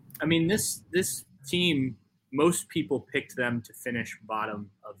 I mean, this team, most people picked them to finish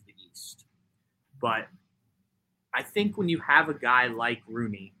bottom of the East. But I think when you have a guy like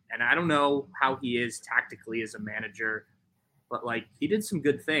Rooney, and I don't know how he is tactically as a manager, but like he did some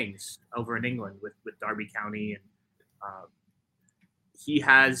good things over in England with Derby County, and he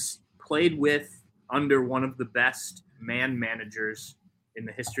has played under one of the best man managers in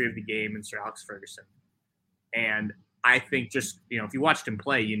the history of the game in Sir Alex Ferguson. And I think just, if you watched him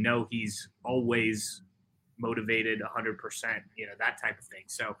play, he's always motivated 100%, that type of thing.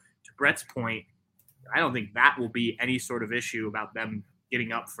 So to Brett's point, I don't think that will be any sort of issue about them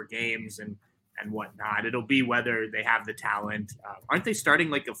getting up for games and whatnot. It'll be whether they have the talent. Aren't they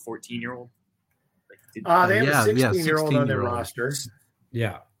starting like a 14-year-old? They have a 16-year-old on their roster.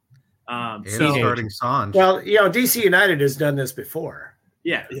 Yeah. So starting Sanj. Well, DC United has done this before.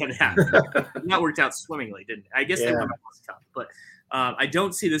 Yeah. That worked out swimmingly, didn't it? I guess they won the World Cup, but I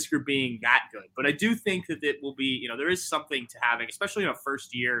don't see this group being that good. But I do think that it will be, there is something to having, especially in a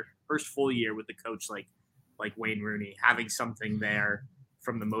first full year with the coach like Wayne Rooney, having something there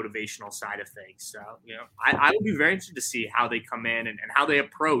from the motivational side of things. So, I would be very interested to see how they come in and how they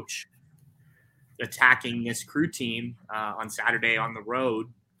approach attacking this Crew team on Saturday on the road.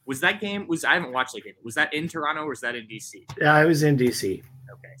 Was that game? I haven't watched the game. Was that in Toronto or was that in DC? Yeah, it was in DC.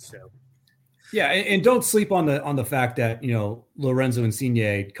 Okay, so yeah, and don't sleep on the fact that Lorenzo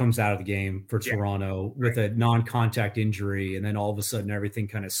Insigne comes out of the game for Toronto with a non-contact injury, and then all of a sudden everything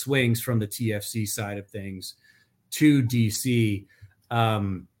kind of swings from the TFC side of things to DC.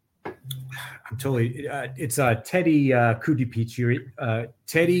 I'm totally. It's Teddy Kudipietro.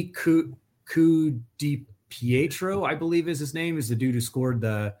 Teddy Kudipietro, I believe is his name. Is the dude who scored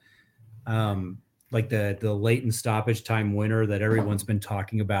the latent stoppage time winner that everyone's been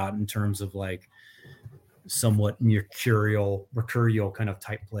talking about in terms of like somewhat mercurial kind of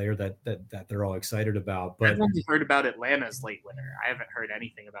type player that they're all excited about. But I've only heard about Atlanta's late winner. I haven't heard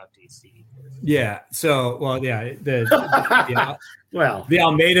anything about DC. Yeah. So, well, yeah, the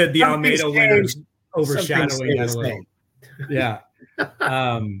Almeida winners overshadowing that a little. Yeah.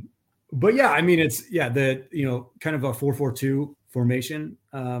 But yeah, I mean, it's kind of a 4-4-2 formation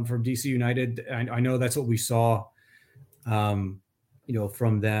from DC United. I know that's what we saw, from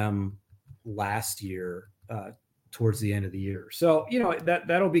them last year towards the end of the year. So,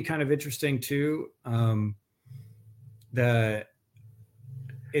 that'll be kind of interesting too. They're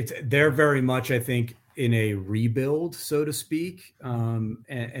very much, I think, in a rebuild, so to speak.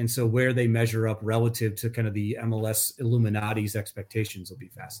 And so where they measure up relative to kind of the MLS Illuminati's expectations will be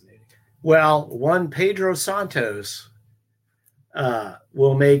fascinating. Well, one Pedro Santos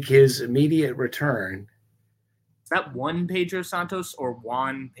will make his immediate return. Is that one Pedro Santos or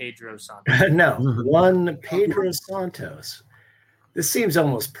Juan Pedro Santos? No, one Pedro Santos. This seems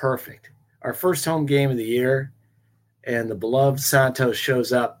almost perfect. Our first home game of the year, and the beloved Santos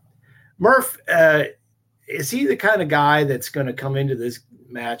shows up. Murph, is he the kind of guy that's going to come into this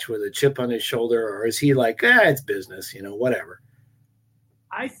match with a chip on his shoulder, or is he like, it's business, whatever?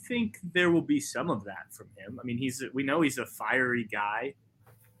 I think there will be some of that from him. I mean, we know he's a fiery guy.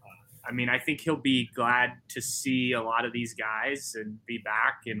 I think he'll be glad to see a lot of these guys and be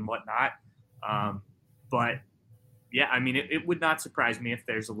back and whatnot. But yeah, it would not surprise me if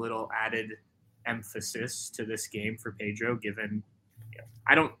there's a little added emphasis to this game for Pedro, given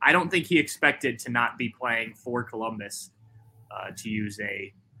I don't think he expected to not be playing for Columbus, to use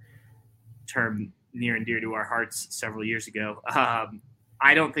a term near and dear to our hearts several years ago.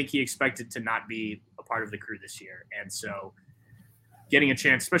 I don't think he expected to not be a part of the crew this year. And so getting a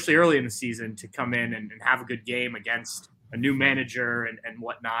chance, especially early in the season, to come in and have a good game against a new manager and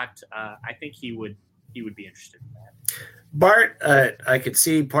whatnot, I think he would be interested in that. Bart, I could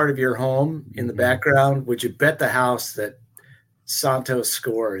see part of your home in the background. Would you bet the house that Santos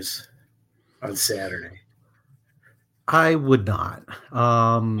scores on Saturday? I would not.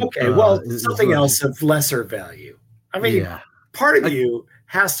 Okay, well, something else of lesser value. Part of you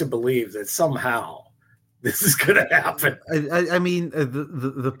has to believe that somehow this is going to happen. I mean,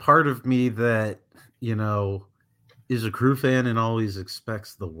 the part of me that, is a crew fan and always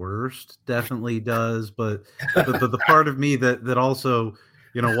expects the worst definitely does. But the part of me that also,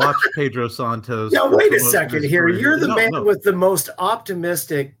 watch Pedro Santos. Now, wait a second here. You're the man with the most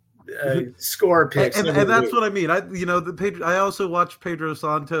optimistic score picks. And that's what I mean. I also watch Pedro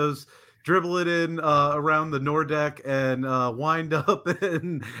Santos dribble it in around the Nordeck and wind up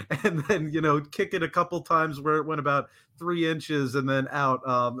and then kick it a couple times where it went about 3 inches and then out.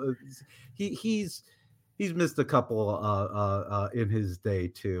 He's missed a couple in his day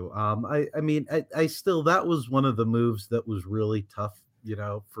too. I still, that was one of the moves that was really tough,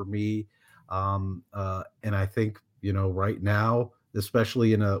 for me. And I think right now,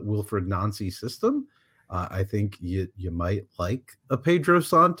 especially in a Wilfried Nancy system, I think you might like a Pedro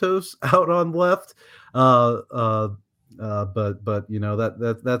Santos out on left, but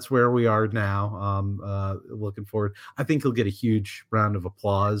that's where we are now. Looking forward, I think he'll get a huge round of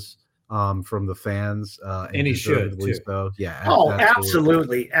applause from the fans, and he should too. So, yeah. Oh,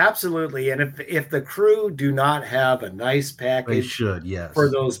 absolutely. And if the crew do not have a nice package, they should, yes, for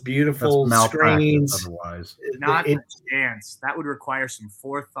those beautiful screens, otherwise, not a chance. That would require some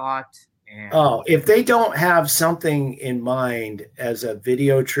forethought. If they don't have something in mind as a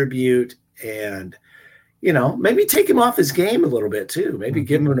video tribute and, maybe take him off his game a little bit too. Maybe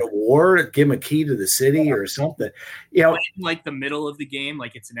give him an award, give him a key to the city or something. Like the middle of the game,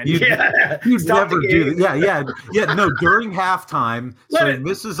 like it's an you'd never do that. Yeah. No, during halftime.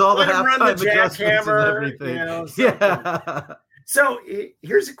 This is all the halftime adjustments and everything. So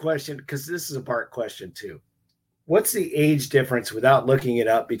here's a question, because this is a Bart question too. What's the age difference, without looking it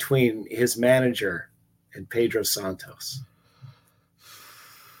up, between his manager and Pedro Santos?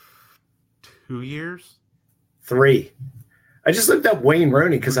 2 years? 3. I just looked up Wayne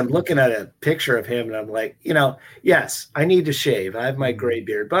Rooney because I'm looking at a picture of him and I'm like, yes, I need to shave. I have my gray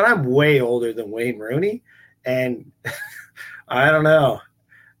beard, but I'm way older than Wayne Rooney. And I don't know.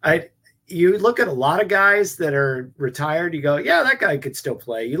 You look at a lot of guys that are retired, you go, yeah, that guy could still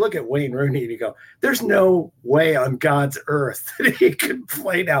play. You look at Wayne Rooney and you go, there's no way on God's earth that he could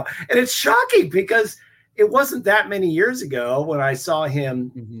play now. And it's shocking because it wasn't that many years ago when I saw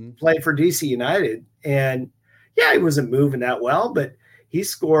him play for DC United. And yeah, he wasn't moving that well, but he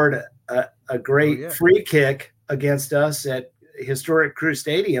scored a great free kick against us at historic Crew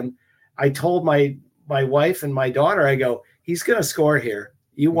Stadium. I told my wife and my daughter, I go, he's going to score here.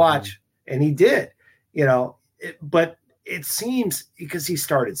 You watch. And he did. But it seems because he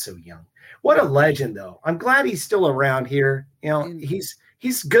started so young. What a legend, though. I'm glad he's still around here.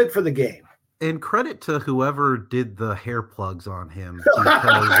 He's good for the game. And credit to whoever did the hair plugs on him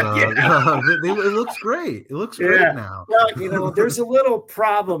because it looks great. It looks great now. Well, there's a little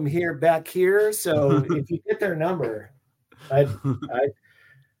problem here back here. So if you get their number, I'd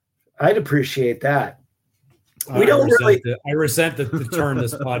appreciate that. I resent the turn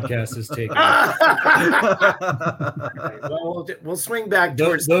this podcast is taking. Well, we'll swing back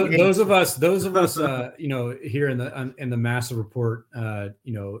towards those of us, here in the Massive Report,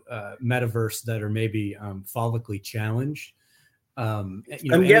 metaverse that are maybe follically challenged. I'm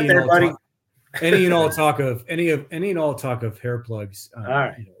getting there, buddy. Any and all talk of hair plugs, all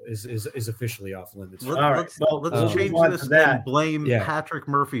right, is officially off limits. Let's change this and blame Patrick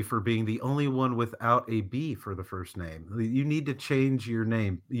Murphy for being the only one without a B for the first name. You need to change your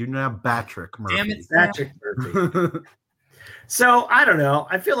name. You're now Patrick Murphy. Damn it, Patrick Murphy. So I don't know.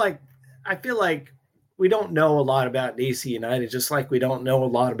 I feel like we don't know a lot about DC United, just like we don't know a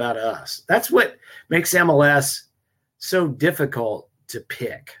lot about us. That's what makes MLS so difficult to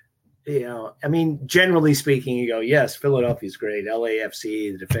pick. Generally speaking, you go, yes, Philadelphia's great,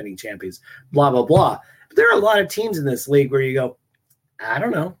 LAFC, the defending champions, blah, blah, blah. But there are a lot of teams in this league where you go, I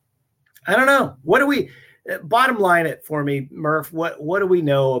don't know. What do we bottom line it for me, Murph? What do we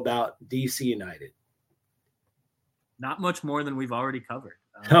know about DC United? Not much more than we've already covered.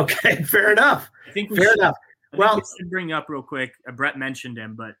 Okay, fair enough. I think we should bring up real quick. Brett mentioned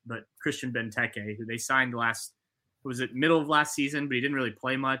him, but Christian Benteke, who they signed middle of last season, but he didn't really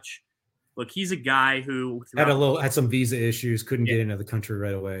play much. Look, he's a guy who had some visa issues, couldn't get into the country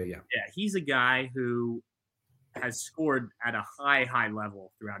right away. Yeah, he's a guy who has scored at a high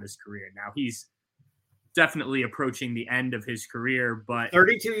level throughout his career. Now he's definitely approaching the end of his career, but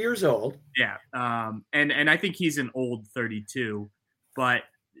 32 years old. Yeah, and I think he's an old 32, but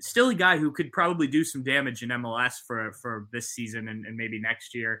still a guy who could probably do some damage in MLS for this season and maybe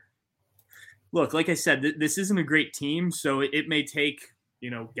next year. Look, like I said, this isn't a great team, so it may take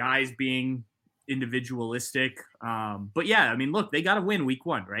guys being individualistic. But yeah, I mean, look, they got to win week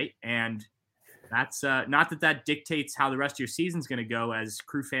 1, right? And that's not that dictates how the rest of your season's going to go, as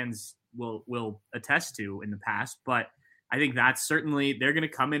Crew fans will attest to in the past. But I think that's certainly they're going to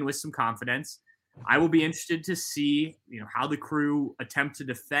come in with some confidence. I will be interested to see how the Crew attempt to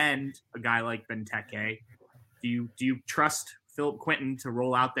defend a guy like Benteke. Do you trust Philip Quinton to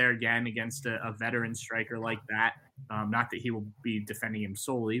roll out there again against a veteran striker like that? Not that he will be defending him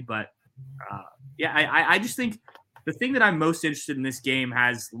solely, but I just think the thing that I'm most interested in this game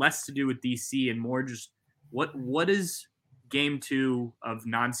has less to do with DC and more just what does game 2 of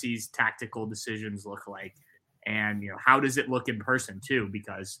Nancy's tactical decisions look like, and how does it look in person too?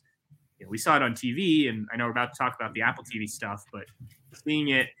 Because we saw it on TV, and I know we're about to talk about the Apple TV stuff, but seeing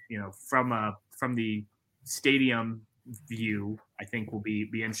it from the stadium view, I think will be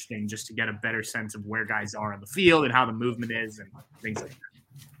interesting just to get a better sense of where guys are on the field and how the movement is and things like that.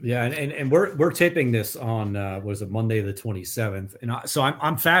 Yeah, and we're taping this on was it Monday the 27th, and so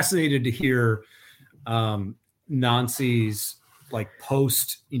I'm fascinated to hear Nancy's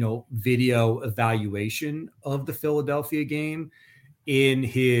post video evaluation of the Philadelphia game in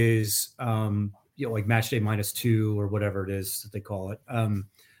his match day -2 or whatever it is that they call it.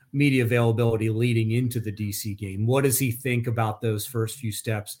 Media availability leading into the DC game. What does he think about those first few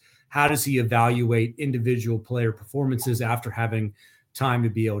steps? How does he evaluate individual player performances after having time to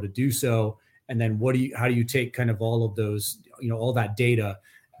be able to do so? And then how do you take kind of all of those, all that data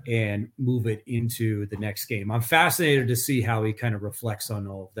and move it into the next game? I'm fascinated to see how he kind of reflects on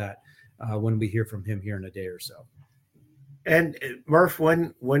all of that when we hear from him here in a day or so. And Murph,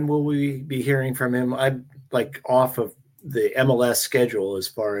 when will we be hearing from him? I'm off of the MLS schedule as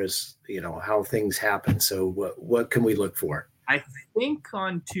far as how things happen. So what can we look for? I think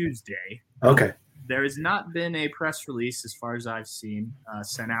on Tuesday. Okay. There has not been a press release, as far as I've seen,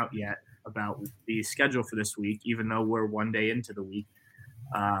 sent out yet about the schedule for this week, even though we're one day into the week.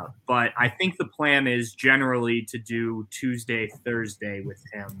 But I think the plan is generally to do Tuesday, Thursday with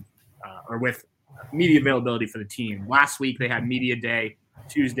him, or with media availability for the team. Last week they had media day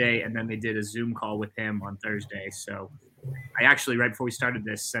Tuesday, and then they did a Zoom call with him on Thursday. So I actually, right before we started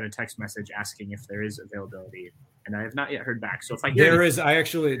this, sent a text message asking if there is availability, and I have not yet heard back. So if I hear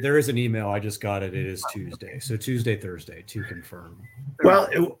there is an email. I just got it. It is Tuesday. So Tuesday, Thursday to confirm. Well,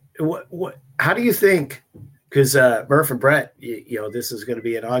 how do you think? Because Murph and Brett, this is going to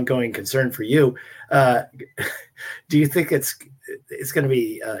be an ongoing concern for you. Do you think it's going to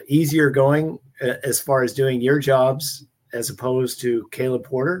be easier going as far as doing your jobs as opposed to Caleb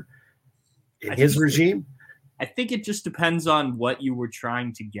Porter? in his regime? I think it just depends on what you were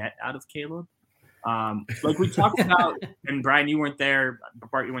trying to get out of Caleb. Like we talked about, and Brian, you weren't there,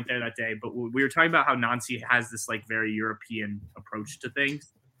 Bart, you weren't there that day, but we were talking about how Nancy has this like very European approach to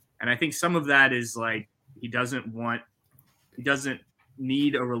things. And I think some of that is like, he doesn't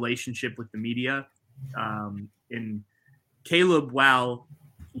need a relationship with the media. In Caleb, while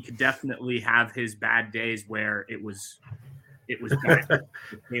he could definitely have his bad days where it was bad with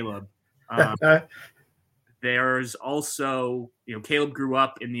Caleb. There's also, Caleb grew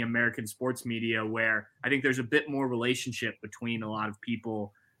up in the American sports media where I think there's a bit more relationship between a lot of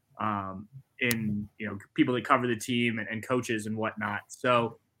people in, people that cover the team and coaches and whatnot.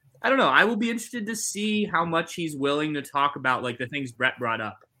 So I don't know. I will be interested to see how much he's willing to talk about like the things Brett brought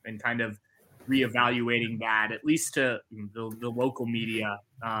up and kind of reevaluating that, at least to the local media.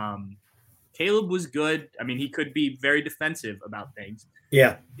 Caleb was good. I mean, he could be very defensive about things.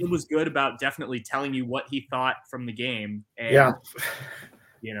 Yeah. It was good about definitely telling you what he thought from the game. And,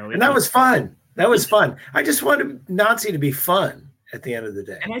 and that was fun. That was fun. I just wanted Nancy to be fun at the end of the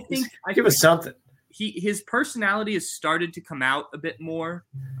day. And I think give us something. His personality has started to come out a bit more.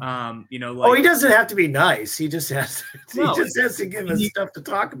 He doesn't have to be nice. He just has to give us stuff to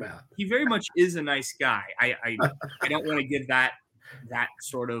talk about. He very much is a nice guy. I don't want to give that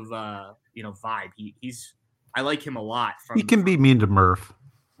sort of vibe. I like him a lot. He can be mean to Murph.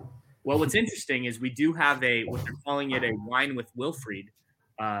 Well, what's interesting is we do have what they're calling it a Wine with Wilfried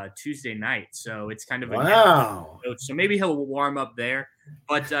Tuesday night. So it's kind of so maybe he'll warm up there.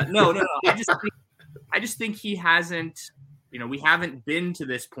 But no. I just think he hasn't. We haven't been to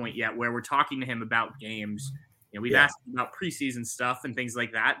this point yet where we're talking to him about games. We've asked him about preseason stuff and things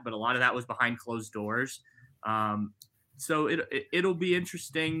like that, but a lot of that was behind closed doors. So it'll be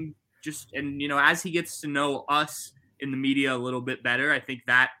interesting. As he gets to know us in the media a little bit better, I think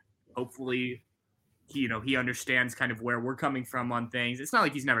that hopefully he understands kind of where we're coming from on things. It's not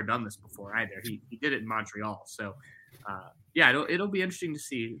like he's never done this before either. He did it in Montreal. So it'll be interesting to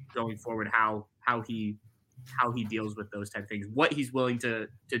see going forward how he deals with those type of things, what he's willing to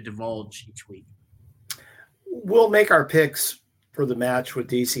divulge each week. We'll make our picks for the match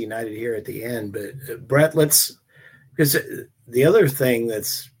with DC United here at the end, but Brett, because the other thing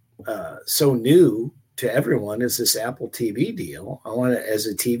that's so new to everyone is this Apple TV deal. As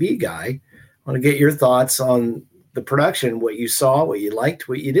a TV guy, I want to get your thoughts on the production, what you saw, what you liked,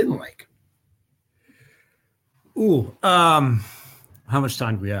 what you didn't like. Ooh, how much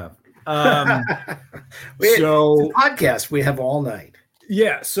time do we have? It's a podcast. We have all night.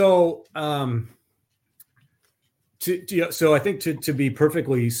 Yeah. So, so I think to be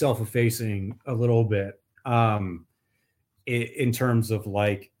perfectly self-effacing a little bit, in terms of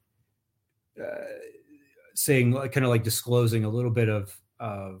like saying kind of like disclosing a little bit of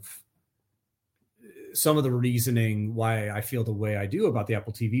some of the reasoning why I feel the way I do about the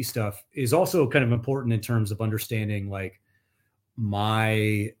Apple TV stuff is also kind of important in terms of understanding like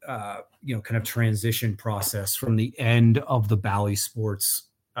my kind of transition process from the end of the Bally Sports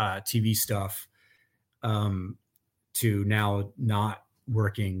TV stuff to now not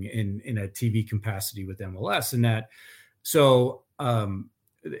working in a TV capacity with MLS. And that so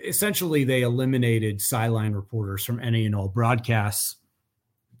essentially they eliminated sideline reporters from any and all broadcasts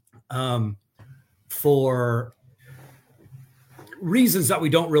for reasons that we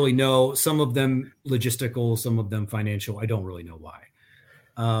don't really know. Some of them logistical, some of them financial. I don't really know why.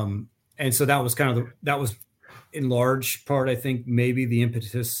 And so that was that was in large part, I think, maybe the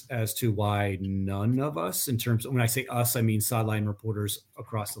impetus as to why none of us, in terms of, when I say us, I mean sideline reporters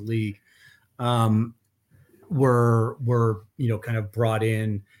across the league, were kind of brought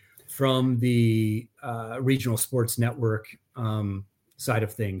in from the regional sports network side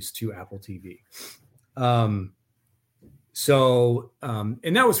of things to Apple TV. And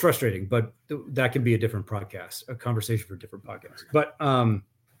that was frustrating, but that can be a different podcast, a conversation for a different podcast. But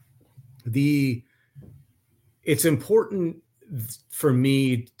it's important for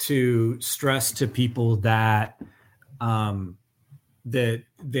me to stress to people that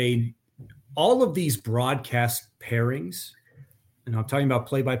all of these broadcast pairings, and I'm talking about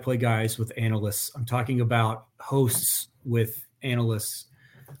play-by-play guys with analysts, I'm talking about hosts with analysts,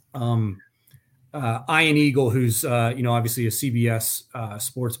 Ian Eagle, who's obviously a CBS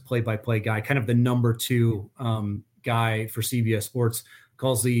sports play-by-play guy, kind of the number 2 guy for CBS Sports,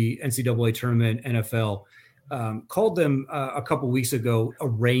 calls the NCAA tournament, NFL, called them a couple weeks ago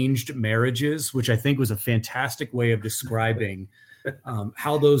arranged marriages, which I think was a fantastic way of describing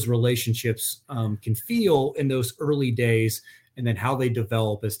how those relationships can feel in those early days, and then how they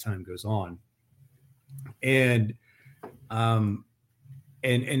develop as time goes on. And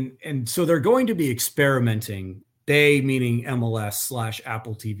and so they're going to be experimenting. They, meaning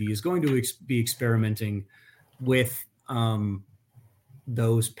MLS/Apple TV, is going to be experimenting with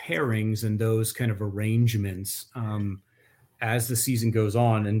those pairings and those kind of arrangements as the season goes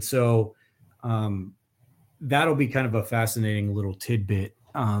on. And so that'll be kind of a fascinating little tidbit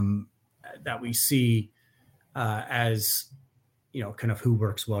that we see as, kind of who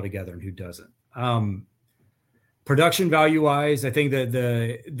works well together and who doesn't. Production value wise, I think that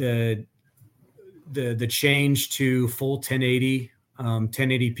the change to full 1080,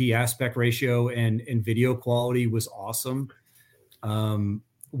 1080p aspect ratio and video quality was awesome. I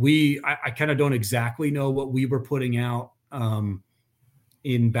kind of don't exactly know what we were putting out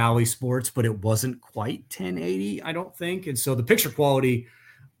in Bally Sports, but it wasn't quite 1080, I don't think. And so the picture quality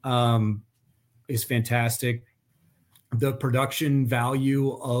is fantastic. The production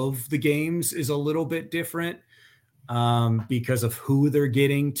value of the games is a little bit different because of who they're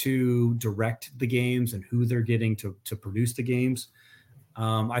getting to direct the games and who they're getting to produce the games.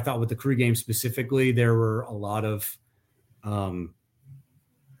 I thought with the Crew game specifically, there were a lot of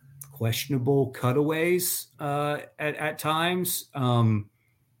questionable cutaways at times.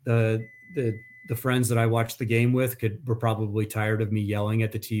 The friends that I watched the game with were probably tired of me yelling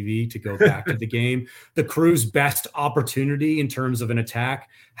at the TV to go back to the game. The Crew's best opportunity in terms of an attack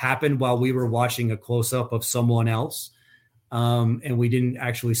happened while we were watching a close-up of someone else. And we didn't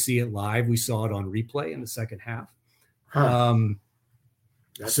actually see it live. We saw it on replay in the second half.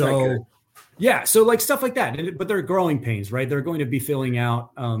 That's not good. Yeah. So like stuff like that, but they're growing pains, right? They're going to be filling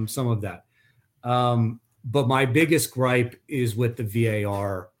out some of that. But my biggest gripe is with the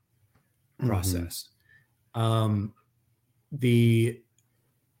VAR process. And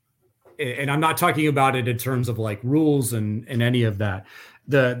I'm not talking about it in terms of like rules and any of that.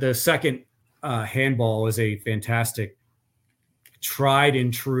 The second handball is a fantastic tried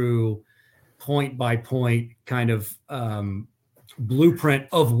and true point by point kind of blueprint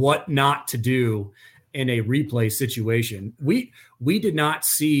of what not to do in a replay situation. We did not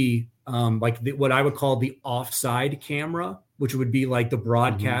see what I would call the offside camera, which would be like the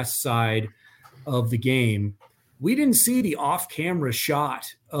broadcast side of the game. We didn't see the off-camera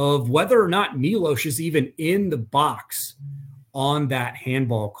shot of whether or not Milos is even in the box on that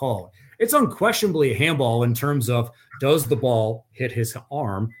handball call. It's unquestionably a handball in terms of, does the ball hit his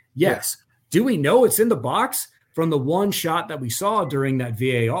arm? Yes. Do we know it's in the box? From the one shot that we saw during that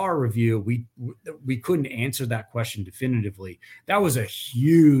VAR review, we couldn't answer that question definitively. That was a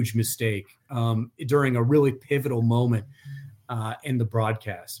huge mistake during a really pivotal moment in the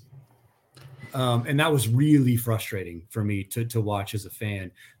broadcast. And that was really frustrating for me to watch as a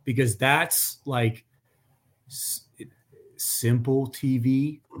fan, because that's like simple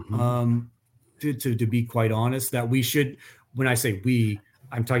TV, to be quite honest, that we should, when I say we,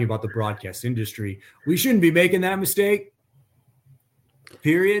 I'm talking about the broadcast industry, we shouldn't be making that mistake,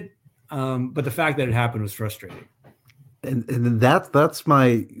 period. But the fact that it happened was frustrating. And that's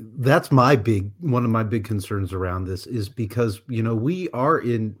my big, one of my big concerns around this, is because, we are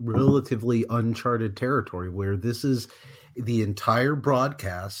in relatively uncharted territory where this is the entire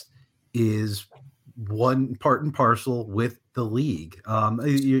broadcast is one part and parcel with the league.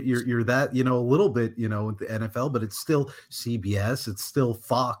 You're that, a little bit, with the NFL, but it's still CBS, it's still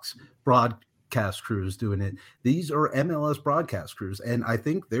Fox broadcast crews doing it. These are MLS broadcast crews. And I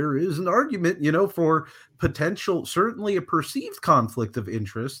think there is an argument, for potential, certainly a perceived conflict of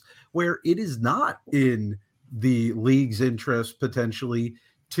interest, where it is not in the league's interest potentially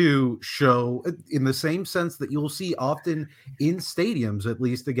to show, in the same sense that you'll see often in stadiums, at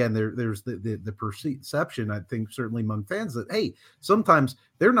least, again, there's the perception, I think, certainly among fans, that, hey, sometimes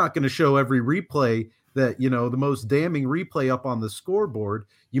they're not going to show every replay that, the most damning replay up on the scoreboard.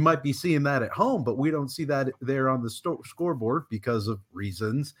 You might be seeing that at home, but we don't see that there on the scoreboard because of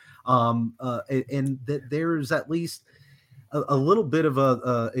reasons. And that there's at least a little bit of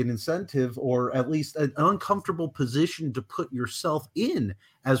an incentive, or at least an uncomfortable position to put yourself in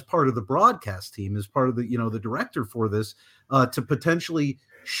as part of the broadcast team, as part of the, the director for this, to potentially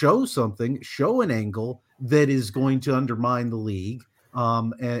show an angle that is going to undermine the league,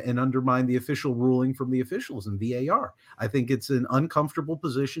 and undermine the official ruling from the officials in VAR. I think it's an uncomfortable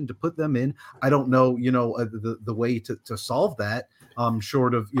position to put them in. I don't know, the way to solve that,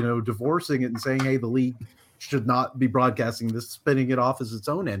 short of, divorcing it and saying, hey, the league should not be broadcasting this, spinning it off as its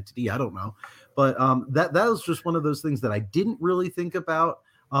own entity. I don't know. But that was just one of those things that I didn't really think about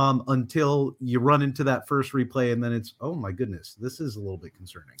until you run into that first replay, and then it's, oh my goodness, this is a little bit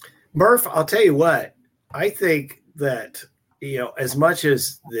concerning. Murph, I'll tell you what, I think that, as much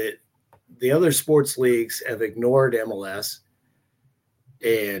as the other sports leagues have ignored MLS,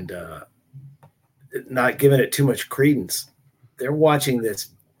 and not giving it too much credence. They're watching this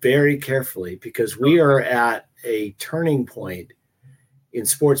very carefully because we are at a turning point in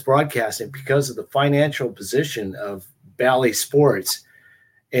sports broadcasting because of the financial position of Bally Sports.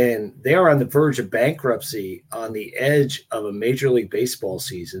 And they are on the verge of bankruptcy, on the edge of a Major League Baseball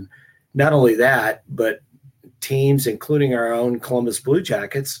season. Not only that, but teams, including our own Columbus Blue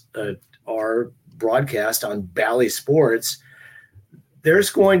Jackets, are broadcast on Bally Sports. There's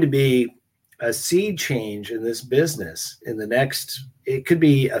going to be a sea change in this business in the next, it could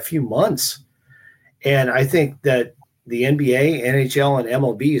be a few months. And I think that the NBA, NHL, and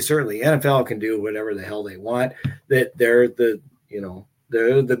MLB, certainly NFL can do whatever the hell they want, that they're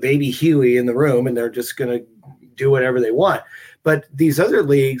the baby Huey in the room and they're just going to do whatever they want. But these other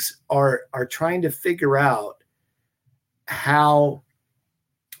leagues are trying to figure out how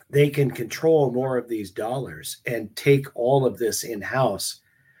they can control more of these dollars and take all of this in-house.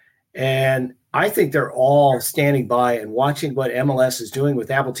 And I think they're all standing by and watching what MLS is doing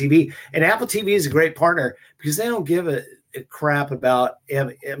with Apple TV. And Apple TV is a great partner because they don't give a crap about,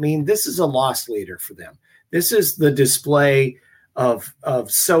 I mean, this is a loss leader for them. This is the display of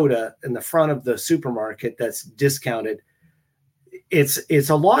soda in the front of the supermarket that's discounted. It's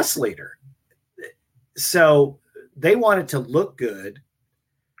a loss leader. So they want it to look good.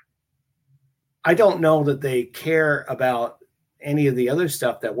 I don't know that they care about any of the other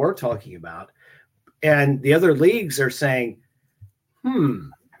stuff that we're talking about. And the other leagues are saying,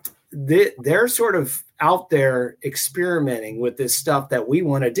 they're sort of out there experimenting with this stuff that we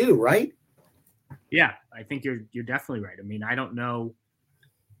want to do, right? Yeah, I think you're definitely right. I mean, I don't know.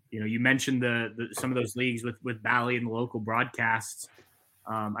 You mentioned the some of those leagues with Bally and the local broadcasts.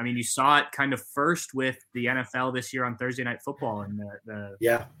 I mean, you saw it kind of first with the NFL this year on Thursday Night Football and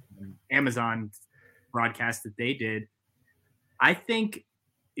the Amazon broadcast that they did. I think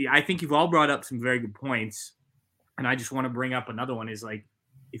you've all brought up some very good points, and I just want to bring up another one. Is like,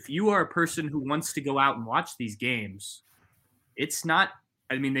 if you are a person who wants to go out and watch these games, it's not.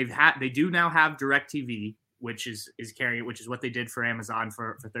 I mean, they do now have DirecTV, which is carrying it, which is what they did for Amazon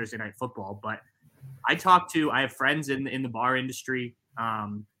for Thursday Night Football. But I have friends in the bar industry,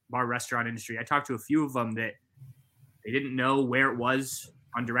 bar restaurant industry. I talked to a few of them that they didn't know where it was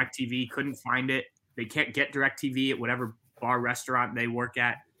on DirecTV, couldn't find it. They can't get DirecTV at whatever bar restaurant they work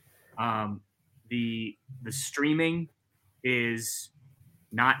at. The streaming is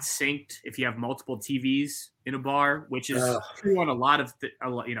not synced if you have multiple TVs in a bar, which is true on a lot of the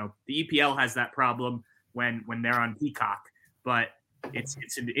EPL has that problem when they're on Peacock, but it's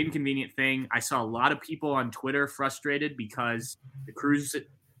an inconvenient thing. I saw a lot of people on Twitter frustrated because the crews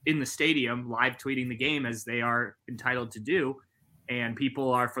in the stadium live tweeting the game as they are entitled to do, and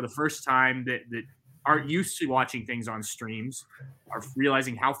people are, for the first time that aren't used to watching things on streams, are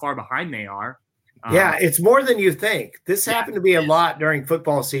realizing how far behind they are. Yeah, it's more than you think. This happened to be a lot during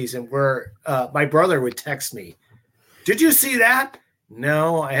football season where my brother would text me, "Did you see that?"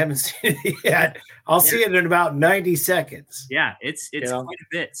 "No, I haven't seen it yet. I'll see it in about 90 seconds. Yeah, it's quite a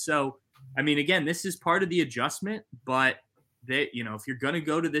bit. So, I mean, again, this is part of the adjustment, but if you're going to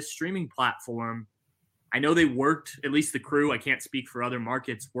go to this streaming platform, I know they worked, at least the crew, I can't speak for other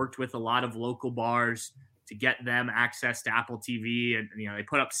markets, worked with a lot of local bars to get them access to Apple TV, and they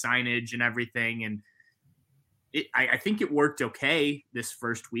put up signage and everything, and I think it worked okay this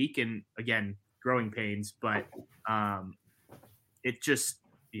first week, and again, growing pains, but it just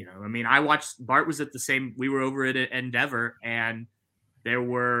I mean, I watched, Bart was at the same, we were over at Endeavor, and there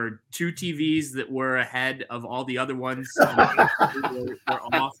were 2 TVs that were ahead of all the other ones were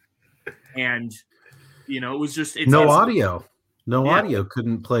off, and it was just audio. Audio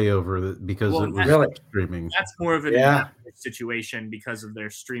couldn't play over because it was streaming. That's more of an situation because of their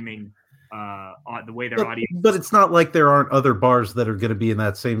streaming, the way their audio. But it's not like there aren't other bars that are going to be in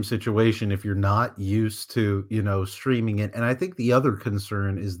that same situation if you're not used to, streaming it. And I think the other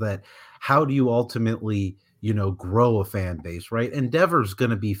concern is that how do you ultimately, grow a fan base, right? Endeavor's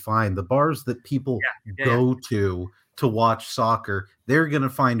going to be fine. The bars that people go to watch soccer, they're going to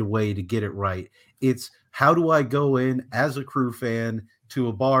find a way to get it right. It's how do I go in as a crew fan to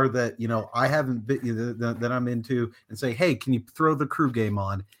a bar that, I haven't been, that I'm into, and say, hey, can you throw the crew game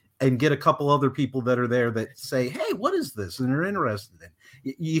on, and get a couple other people that are there that say, hey, what is this? And they're interested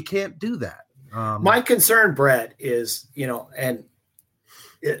in. You can't do that. My concern, Brett, is,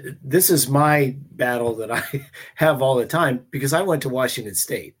 this is my battle that I have all the time because I went to Washington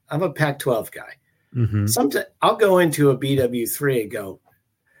State. I'm a Pac-12 guy. Mm-hmm. Sometimes I'll go into a BW3 and go,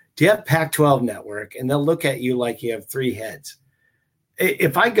 do you have Pac-12 network? And they'll look at you like you have 3 heads.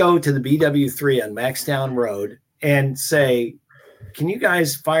 If I go to the BW3 on Maxtown Road and say, can you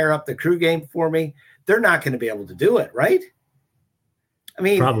guys fire up the crew game for me? They're not going to be able to do it, right? I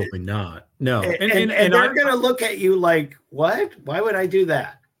mean, probably not. No. And they're going to look at you like, what? Why would I do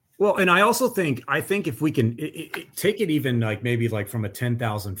that? Well, and I also think if we can take it even like maybe like from a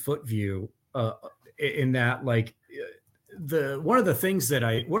 10,000 foot view, in that like one of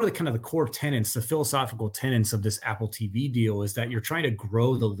the kind of the core tenets, the philosophical tenets of this Apple TV deal is that you're trying to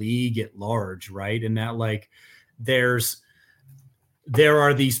grow the league at large, right? And that like there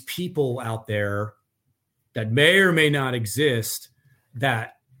are these people out there that may or may not exist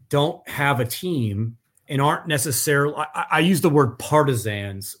that don't have a team and aren't necessarily, I use the word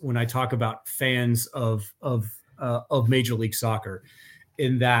partisans when I talk about fans of Major League Soccer,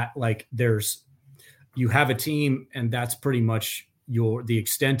 in that like you have a team and that's pretty much the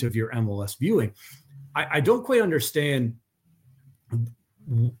extent of your MLS viewing. I don't quite understand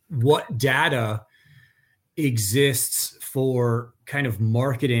what data exists for kind of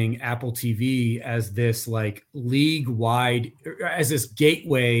marketing Apple TV as this like league-wide, as this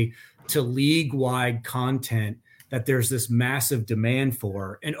gateway to league-wide content that there's this massive demand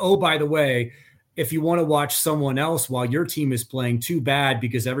for. And oh, by the way, if you want to watch someone else while your team is playing, too bad,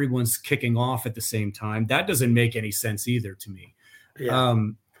 because everyone's kicking off at the same time. That doesn't make any sense either to me. Yeah.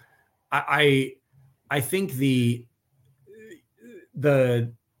 I think the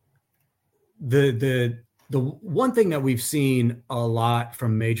one thing that we've seen a lot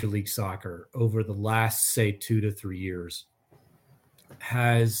from Major League Soccer over the last, say, 2 to 3 years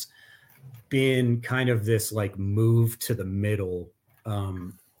has been kind of this like move to the middle,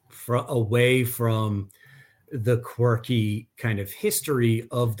 away from the quirky kind of history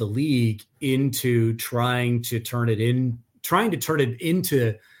of the league into trying to turn it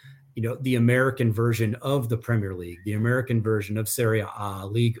into, the American version of the Premier League, the American version of Serie A,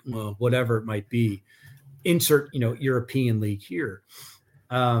 League, whatever it might be. Insert, European league here.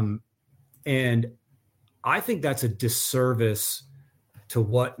 And I think that's a disservice to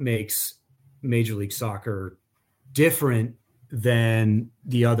what makes Major League Soccer different than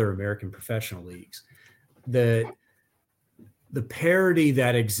the other American professional leagues. The parity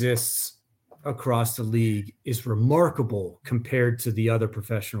that exists across the league is remarkable compared to the other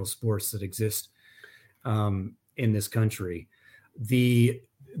professional sports that exist in this country. The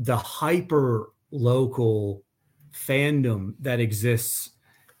hyper local fandom that exists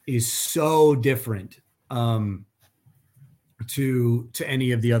is so different to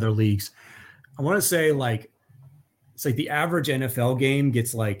any of the other leagues. I want to say like it's like the average NFL game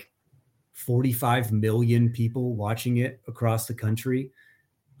gets like 45 million people watching it across the country.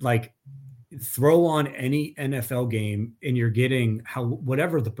 Like throw on any NFL game and you're getting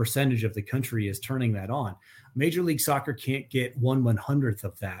whatever the percentage of the country is turning that on. Major League Soccer can't get 1/100th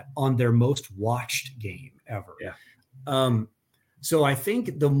of that on their most watched game ever. Yeah. So I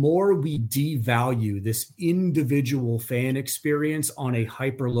think the more we devalue this individual fan experience on a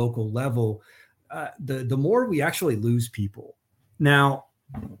hyper local level, the more we actually lose people. Now,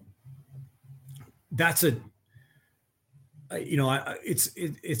 that's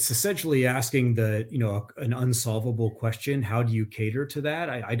it's essentially asking an unsolvable question. How do you cater to that?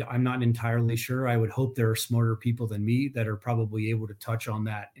 I'm not entirely sure. I would hope there are smarter people than me that are probably able to touch on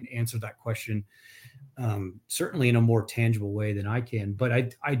that and answer that question, certainly in a more tangible way than I can. But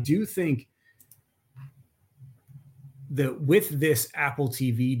I do think that with this Apple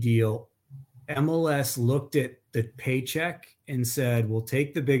TV deal, MLS looked at the paycheck and said, we'll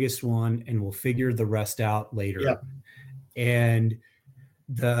take the biggest one and we'll figure the rest out later. Yep. And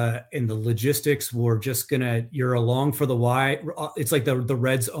the logistics were just you're along for the ride. It's like the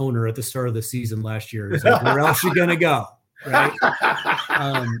Reds owner at the start of the season last year. It's like, where else you gonna go? Right.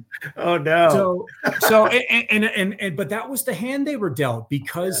 Oh no. But that was the hand they were dealt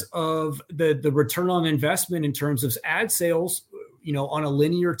because of the return on investment in terms of ad sales, on a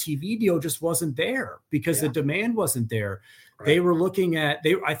linear TV deal just wasn't there because the demand wasn't there. Right. They were looking at,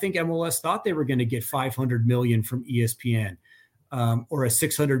 I think MLS thought they were going to get $500 million from ESPN, or a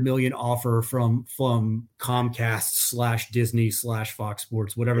 $600 million offer from Comcast / Disney / Fox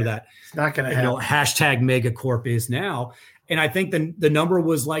Sports, whatever that it's not going to happen. Hashtag Megacorp is now. And I think the number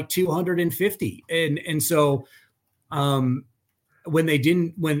was like 250. And so, when they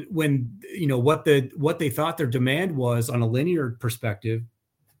didn't, what they thought their demand was on a linear perspective,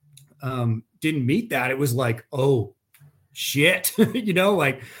 didn't meet that. It was like, oh shit,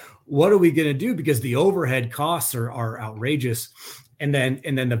 like, what are we going to do? Because the overhead costs are outrageous. And then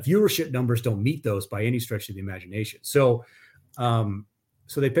the viewership numbers don't meet those by any stretch of the imagination. So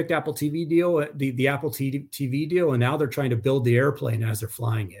they picked Apple TV deal, the Apple TV deal, and now they're trying to build the airplane as they're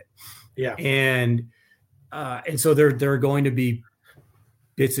flying it. Yeah. And so there are going to be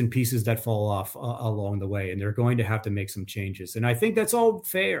bits and pieces that fall off along the way, and they're going to have to make some changes. And I think that's all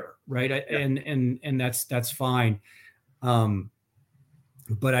fair, right? And that's fine.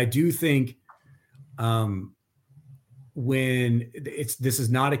 But I do think when this is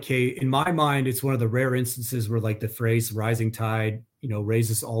not a case, in my mind, it's one of the rare instances where like the phrase rising tide,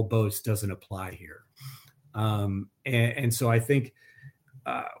 raises all boats doesn't apply here. And so I think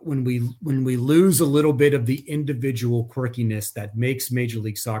when we lose a little bit of the individual quirkiness that makes Major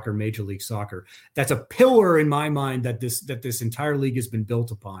League Soccer, that's a pillar in my mind that this entire league has been built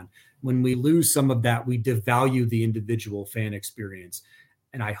upon. When we lose some of that, we devalue the individual fan experience.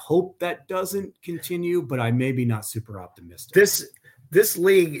 And I hope that doesn't continue, but I may be not super optimistic. This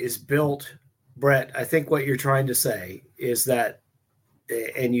league is built, Brett. I think what you're trying to say is that,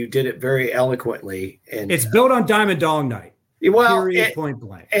 and you did it very eloquently. And it's built on Diamond Dong Night. Well, point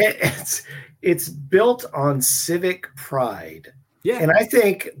blank. It's built on civic pride. Yeah, and I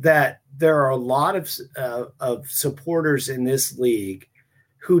think that there are a lot of supporters in this league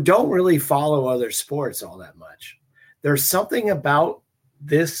who don't really follow other sports all that much. There's something about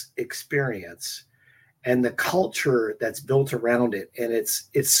this experience and the culture that's built around it, and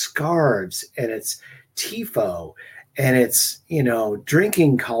it's scarves and it's tifo and it's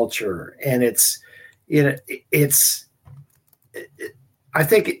drinking culture, and I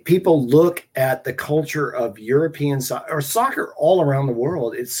think people look at the culture of European soccer or soccer all around the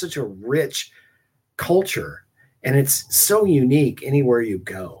world. It's such a rich culture, and it's so unique anywhere you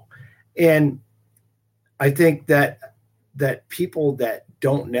go. And I think that people that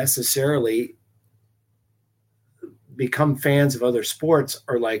don't necessarily become fans of other sports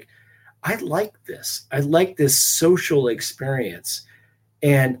are like, I like this. I like this social experience,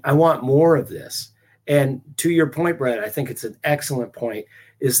 and I want more of this. And to your point, Brett, I think it's an excellent point,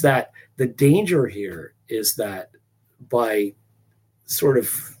 is that the danger here is that by sort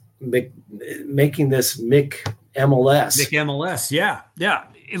of making this MLS. Yeah.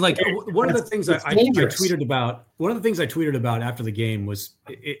 Like one of the things I tweeted about after the game was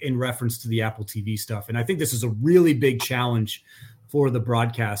in reference to the Apple TV stuff. And I think this is a really big challenge for the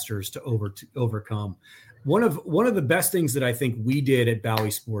broadcasters to overcome. One of the best things that I think we did at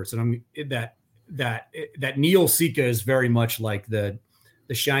Bally Sports, and that Neil Sika is very much like the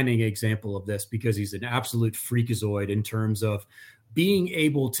shining example of this, because he's an absolute freakazoid in terms of being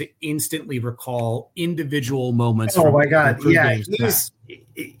able to instantly recall indivial moments. Oh my God. Yeah.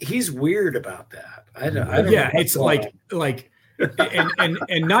 He's weird about that. I don't yeah. It's like,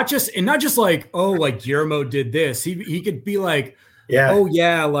 and not just like, oh, like Guillermo did this. He could be like, yeah. Oh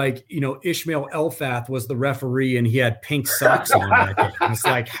yeah. Like, Ishmael Elfath was the referee and he had pink socks on that day. And it's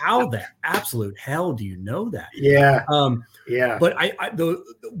like, how the absolute hell do you know that? Yeah. Yeah. But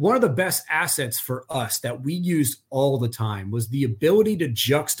one of the best assets for us that we used all the time was the ability to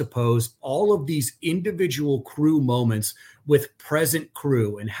juxtapose all of these individual crew moments with present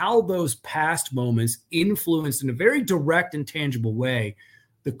crew, and how those past moments influenced in a very direct and tangible way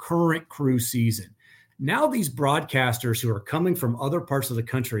the current crew season. Now these broadcasters who are coming from other parts of the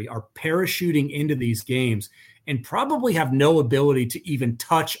country are parachuting into these games and probably have no ability to even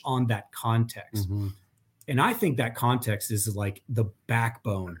touch on that context. Mm-hmm. And I think that context is like the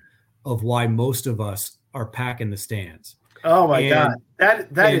backbone of why most of us are packing the stands. Oh my God.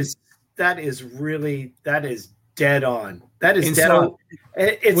 That is dead on. That is dead on.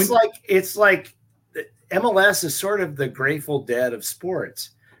 It's like MLS is sort of the Grateful Dead of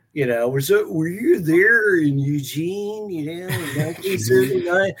sports. Were you there in Eugene, in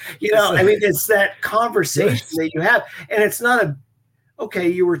 1979? I mean, it's that conversation that you have. And it's not okay,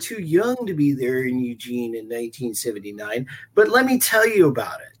 you were too young to be there in Eugene in 1979, but let me tell you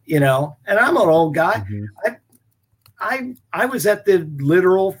about it, and I'm an old guy. Mm-hmm. I was at the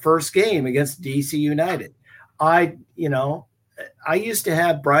literal first game against DC United. I used to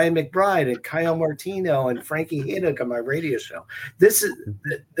have Brian McBride and Kyle Martino and Frankie Hiddick on my radio show. This is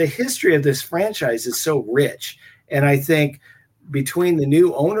the history of this franchise is so rich. And I think between the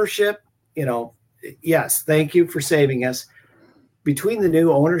new ownership, yes, thank you for saving us. Between the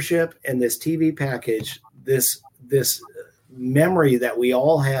new ownership and this TV package, this memory that we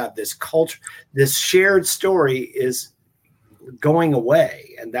all have, this culture, this shared story is going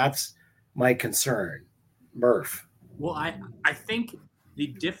away. And that's my concern. Murph. Well, I think the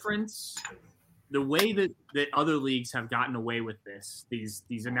difference, the way that other leagues have gotten away with this, these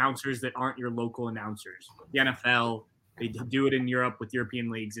announcers that aren't your local announcers, the NFL, they do it in Europe with European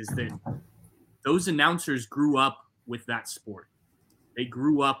leagues, is that those announcers grew up with that sport. They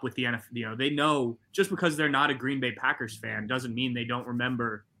grew up with the NFL. They know just because they're not a Green Bay Packers fan doesn't mean they don't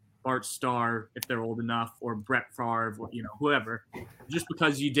remember Bart Starr if they're old enough, or Brett Favre, or, whoever. Just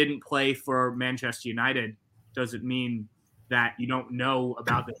because you didn't play for Manchester United doesn't mean that you don't know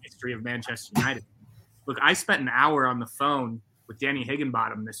about the history of Manchester United. Look, I spent an hour on the phone with Danny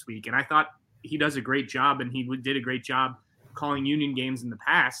Higginbottom this week, and I thought he does a great job, and he did a great job calling Union games in the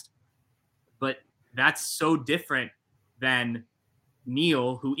past. But that's so different than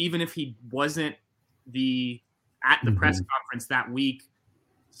Neil, who, even if he wasn't at the press conference that week,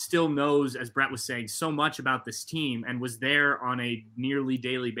 still knows, as Brett was saying, so much about this team and was there on a nearly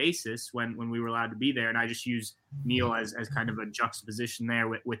daily basis when we were allowed to be there. And I just use Neil as kind of a juxtaposition there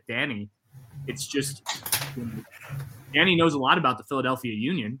with Danny. It's just, Danny knows a lot about the Philadelphia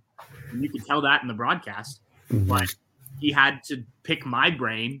Union, and you could tell that in the broadcast, but he had to pick my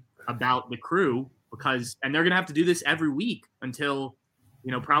brain about the Crew and they're going to have to do this every week until,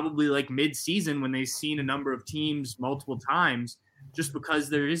 probably like mid-season, when they've seen a number of teams multiple times, just because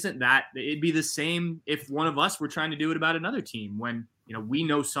there isn't that. It'd be the same if one of us were trying to do it about another team, when, we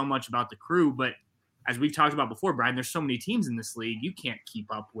know so much about the Crew, but as we've talked about before, Brian, there's so many teams in this league. You can't keep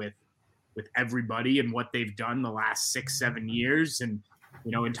up with everybody and what they've done the last 6-7 years. And,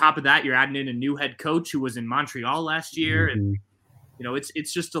 on top of that, you're adding in a new head coach who was in Montreal last year. And,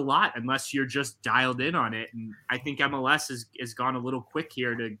 it's just a lot unless you're just dialed in on it. And I think MLS has gone a little quick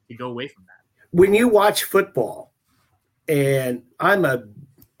here to go away from that. When you watch football, and I'm a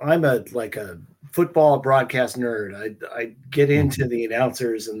football broadcast nerd. I get into the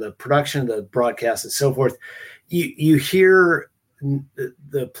announcers and the production of the broadcast and so forth. You hear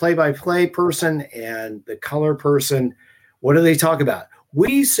the play-by-play person and the color person. What do they talk about?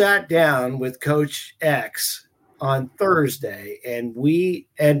 We sat down with Coach X on Thursday, and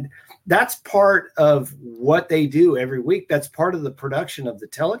that's part of what they do every week. That's part of the production of the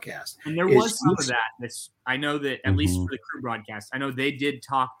telecast. And there was some of that. I know that at least for the Crew broadcast, I know they did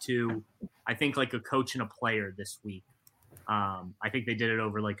talk to, I think, like a coach and a player this week. I think they did it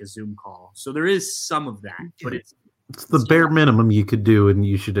over like a Zoom call. So there is some of that, but it's the bare minimum you could do and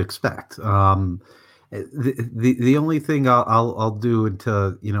you should expect. The only thing I'll do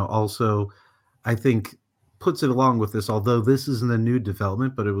also, I think, puts it along with this, although this isn't a new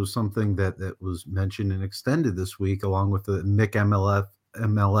development, but it was something that was mentioned and extended this week along with the Nick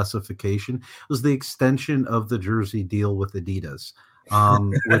MLSification, was the extension of the jersey deal with Adidas,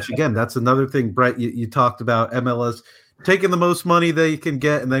 which again, that's another thing, Brett, you talked about MLS taking the most money they can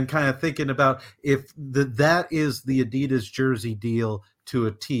get and then kind of thinking about if that is the Adidas jersey deal to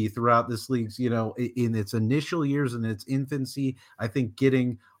a T throughout this league's, in its initial years and its infancy. I think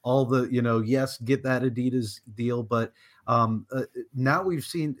getting all the, yes, get that Adidas deal, but now we've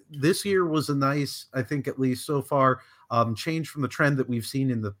seen this year was a nice, I think at least so far, change from the trend that we've seen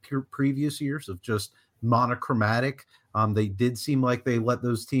in the previous years of just monochromatic. They did seem like they let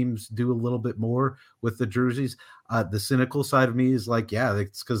those teams do a little bit more with the jerseys. The cynical side of me is like, yeah,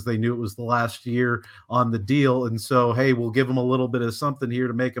 it's because they knew it was the last year on the deal. And so, hey, we'll give them a little bit of something here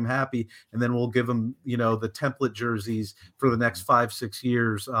to make them happy. And then we'll give them, the template jerseys for the next 5-6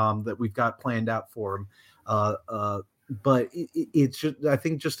 years that we've got planned out for them. But it's just, I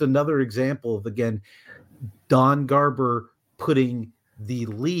think, just another example of, again, Don Garber putting the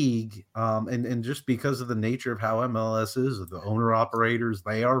league, and just because of the nature of how MLS is, the owner operators,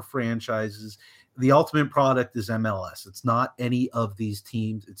 they are franchises. The ultimate product is MLS. It's not any of these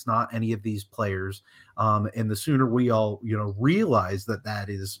teams. It's not any of these players. And the sooner we all, realize that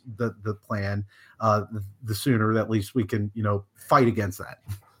is the plan, the sooner that at least we can, fight against that.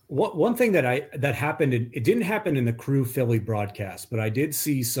 One thing that happened, it didn't happen in the Crew Philly broadcast, but I did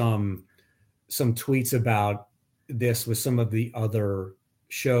see some tweets about this with some of the other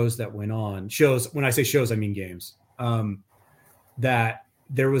shows that went on. Shows, when I say shows, I mean games. That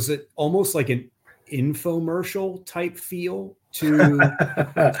there was almost like an infomercial type feel to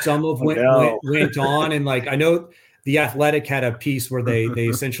some of what went on. And like, I know The Athletic had a piece where they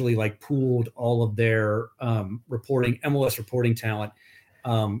essentially like pooled all of their MLS reporting talent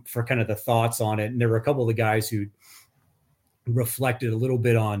for kind of the thoughts on it. And there were a couple of the guys who reflected a little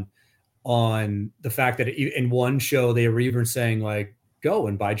bit on the fact that in one show they were even saying like, go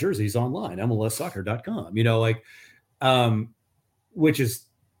and buy jerseys online, MLSsoccer.com, which is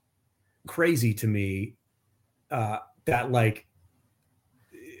crazy to me, that like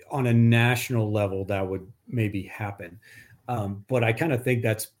on a national level that would maybe happen. But I kind of think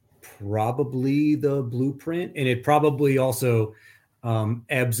that's probably the blueprint, and it probably also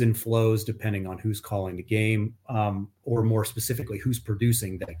ebbs and flows depending on who's calling the game, or more specifically, who's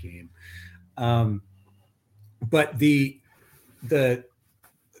producing that game. But the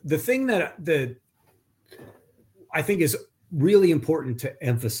thing that I think is really important to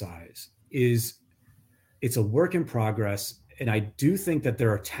emphasize is it's a work in progress. And I do think that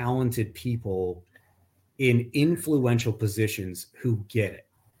there are talented people in influential positions who get it.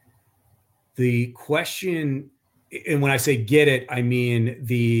 The question, and when I say get it, I mean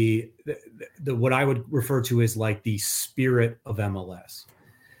the what I would refer to as like the spirit of MLS.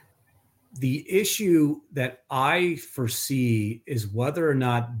 The issue that I foresee is whether or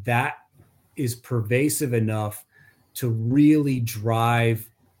not that is pervasive enough to really drive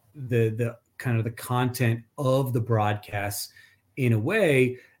the kind of the content of the broadcasts in a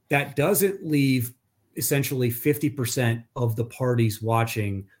way that doesn't leave essentially 50% of the parties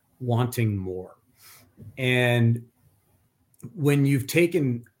watching wanting more. And when you've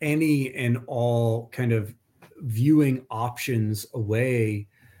taken any and all kind of viewing options away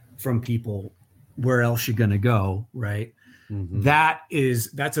from people, where else you're going to go, right? Mm-hmm.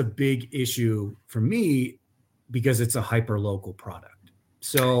 That's a big issue for me because it's a hyper local product.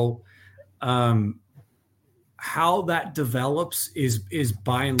 So how that develops is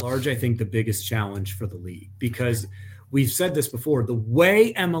by and large, I think, the biggest challenge for the league, because we've said this before, the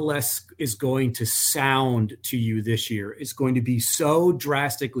way MLS is going to sound to you this year is going to be so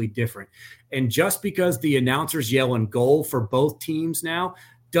drastically different. And just because the announcers yell and goal for both teams now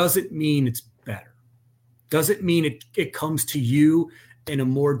doesn't mean it's better. Doesn't mean it comes to you in a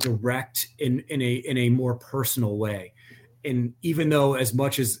more direct, in a more personal way. And even though as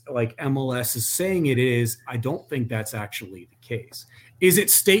much as like MLS is saying it is, I don't think that's actually the case. Is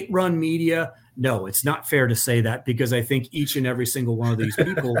it state-run media? No, it's not fair to say that, because I think each and every single one of these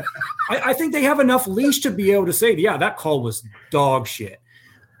people, I think they have enough leash to be able to say, yeah, that call was dog shit.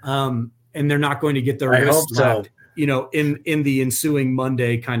 And they're not going to get their wrist slapped, in the ensuing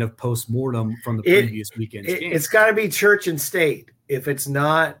Monday kind of post-mortem from the previous weekend's game. It's got to be church and state. If it's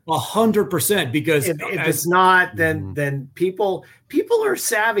not 100%, because if it's not, then people are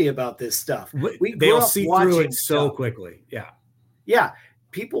savvy about this stuff. They'll see through it so quickly. Yeah.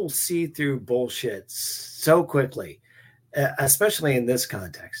 People see through bullshit so quickly, especially in this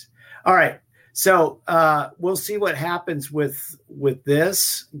context. All right. So we'll see what happens with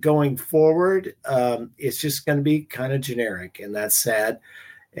this going forward. It's just going to be kind of generic, and that's sad.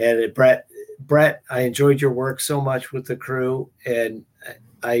 And Brett, I enjoyed your work so much with the crew, and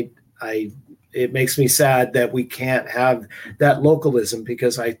it makes me sad that we can't have that localism,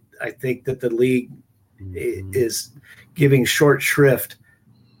 because I think that the league is giving short shrift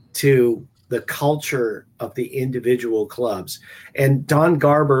to the culture of the individual clubs. And Don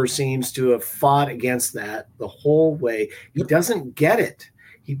Garber seems to have fought against that the whole way. He doesn't get it.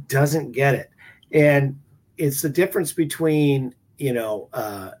 And it's the difference between,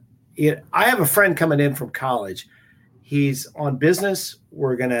 I have a friend coming in from college. He's on business.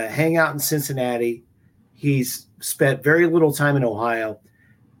 We're going to hang out in Cincinnati. He's spent very little time in Ohio.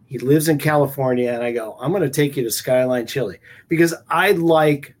 He lives in California. And I go, I'm going to take you to Skyline Chili, because I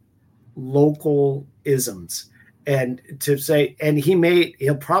like local isms. And to say, and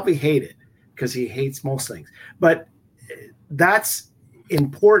he'll probably hate it because he hates most things. But that's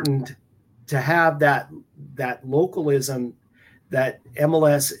important to have that localism that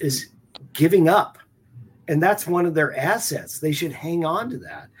MLS is giving up, and that's one of their assets. They should hang on to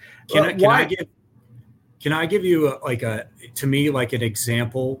that. Can I give you an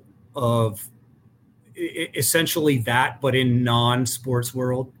example of essentially that, but in non-sports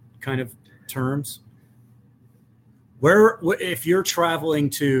world kind of terms? If you're traveling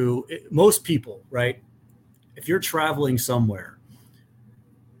to, most people, right? If you're traveling somewhere,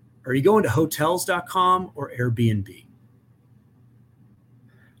 are you going to hotels.com or Airbnb?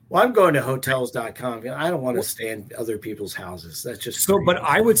 Well, I'm going to hotels.com. I don't want to stay in other people's houses. That's just so. Crazy. But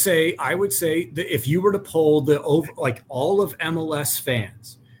I would say that if you were to poll all of MLS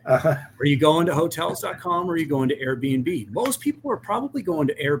fans, are you going to hotels.com or are you going to Airbnb? Most people are probably going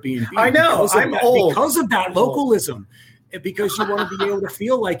to Airbnb. I know. I'm old because of that localism, because you want to be able to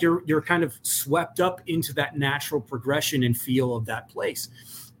feel like you're kind of swept up into that natural progression and feel of that place.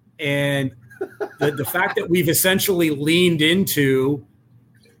 And the fact that we've essentially leaned into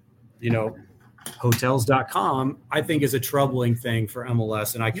hotels.com, I think is a troubling thing for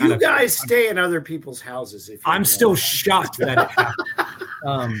MLS. And you guys stay in other people's houses. I'm still shocked that it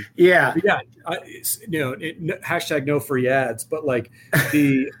happened. Hashtag no free ads, but like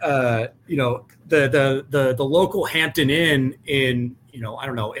the local Hampton Inn in,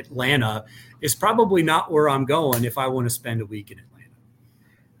 Atlanta is probably not where I'm going if I want to spend a week in Atlanta.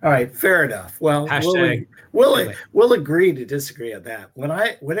 All right, fair enough. Well, we'll agree to disagree on that.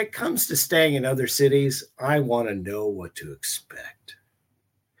 When it comes to staying in other cities, I want to know what to expect.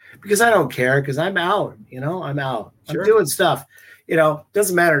 because I don't care, because I'm out. I'm out. Sure. I'm doing stuff.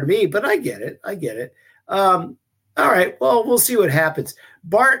 Doesn't matter to me, but I get it. All right. Well, we'll see what happens.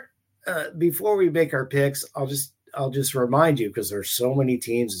 Bart, before we make our picks, I'll just remind you, because there's so many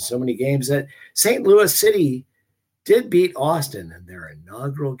teams and so many games, that St. Louis City did beat Austin in their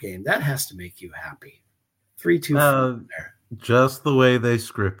inaugural game. That has to make you happy. 3-2 there. Just the way they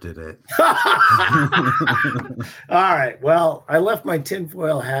scripted it. All right. Well, I left my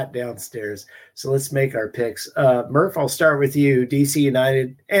tinfoil hat downstairs, so let's make our picks. Murph, I'll start with you. DC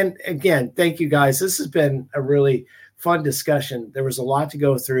United. And again, thank you guys. This has been a really fun discussion. There was a lot to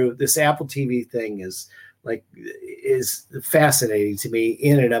go through. This Apple TV thing is fascinating to me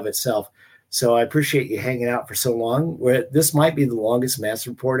in and of itself. So I appreciate you hanging out for so long. This might be the longest Mass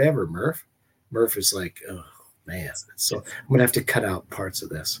Report ever, Murph. Murph is like, oh, man. So I'm going to have to cut out parts of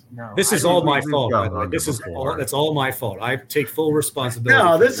this. No, this is all my fault, by the way. That's all my fault. I take full responsibility.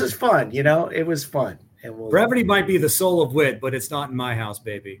 No, this is fun. It was fun. And brevity might be the soul of wit, but it's not in my house,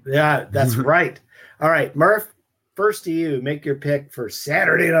 baby. Yeah, that's right. All right, Murph, first to you. Make your pick for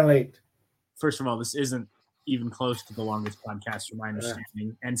Saturday night. First of all, this isn't even close to the longest podcast from my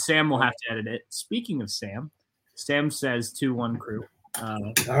understanding. And Sam will have to edit it. Speaking of Sam says 2-1 Crew.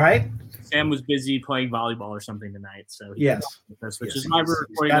 All right. Sam was busy playing volleyball or something tonight, so yes, which is my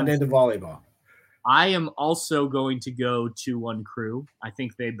recording. Gotten into volleyball. I am also going to go 2-1 Crew. I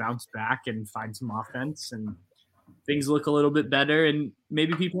think they bounce back and find some offense, and things look a little bit better, and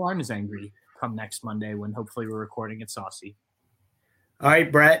maybe people aren't as angry come next Monday when hopefully we're recording at Saucy. All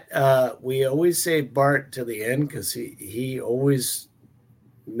right, Brett. We always say Bart to the end because he always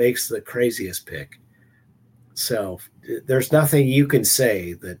makes the craziest pick. So there's nothing you can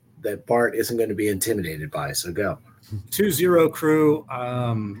say that Bart isn't going to be intimidated by. So go. 2-0 Crew.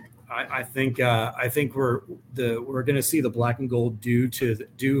 I think we're going to see the black and gold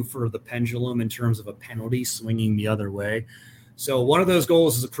due for the pendulum in terms of a penalty swinging the other way. So one of those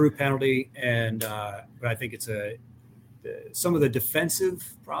goals is a Crew penalty, and but I think it's some of the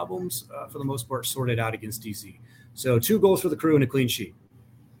defensive problems for the most part sorted out against DC. So 2 goals for the Crew and a clean sheet.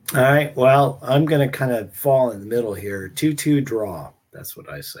 All right. Well, I'm going to kind of fall in the middle here. 2-2 draw. That's what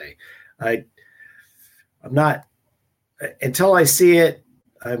I say. I'm not until I see it.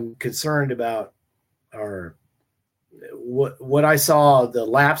 I'm concerned about what I saw, the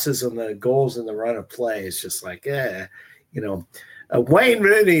lapses and the goals in the run of play. It's just like, Wayne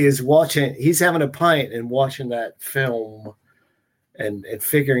Rooney is watching. He's having a pint and watching that film and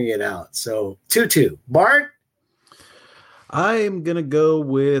figuring it out. So 2-2. Bart? I'm gonna go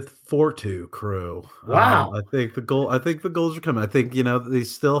with 4-2 Crew. Wow. I think the goals are coming. I think they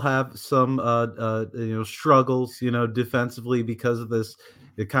still have some struggles defensively because of this.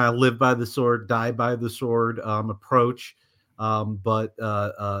 They kind of live by the sword, die by the sword approach. But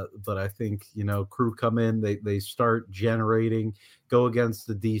I think Crew come in, they start generating, go against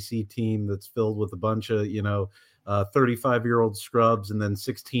the DC team that's filled with a bunch of 35-year-old scrubs and then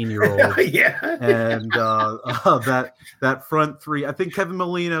 16-year-olds. Yeah. And that front three, I think Kevin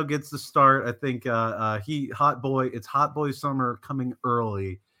Molino gets the start. I think it's hot boy summer coming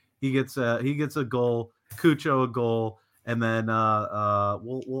early. He gets a goal, Cucho a goal, and then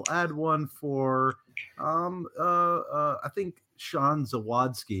we'll add one for I think Sean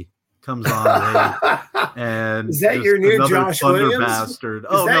Zawadzki comes on late. And is that your new Josh Williams? Bastard.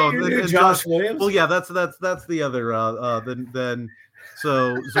 Josh Williams? Well, yeah, that's the other. Then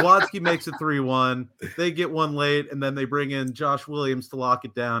so Zawadzki makes it 3-1. They get one late, and then they bring in Josh Williams to lock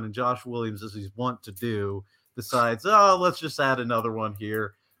it down. And Josh Williams, as he's wont to do, decides, let's just add another one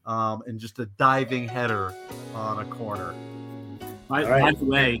here, and just a diving header on a corner. By the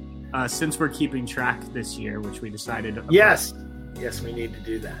way, since we're keeping track this year, which we decided. Yes, we need to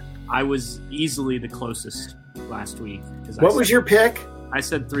do that. I was easily the closest last week. What was your pick? I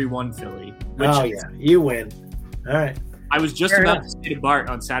said 3-1 Philly. You win. All right. I was just about to say to Bart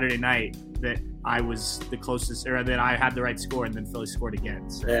on Saturday night that I was the closest, or that I had the right score, and then Philly scored again.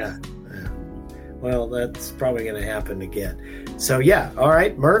 So. Yeah. Well, that's probably going to happen again. So yeah. All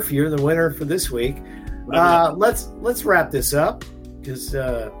right, Murph, you're the winner for this week. Let's wrap this up because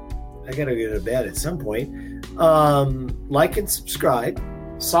I got to go to bed at some point. Like and subscribe.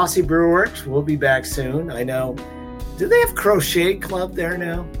 Saucy Brewworks will be back soon. I know. Do they have Crochet Club there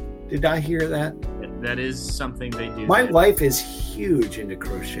now? Did I hear that? That is something they do. My wife is huge into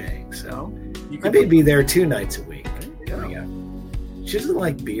crocheting, so I may be there 2 nights a week coming up. She doesn't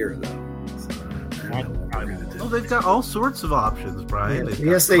like beer, though. So I don't know what we're gonna do. Well, they've got all sorts of options, Brian. Yeah. They've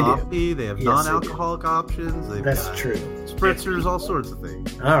Yes, got they coffee, do. They have Yes, non-alcoholic options. That's true. Spritzers, all sorts of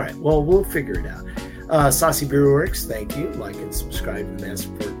things. All right. Well, we'll figure it out. Saucy Brewworks, thank you. Like and subscribe to the Mass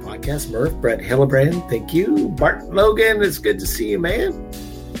Report podcast. Murph, Brett Hillebrand, thank you. Bart Logan, it's good to see you, man.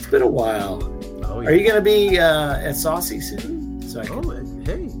 It's been a while. Oh, yeah. Are you going to be at Saucy soon? So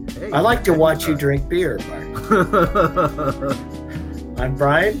hey. I like to watch you drink beer, Bart. I'm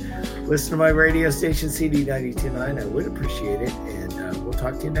Brian. Listen to my radio station, CD 92.9. I would appreciate it. And we'll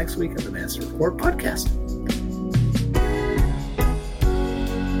talk to you next week on the Master Report podcast.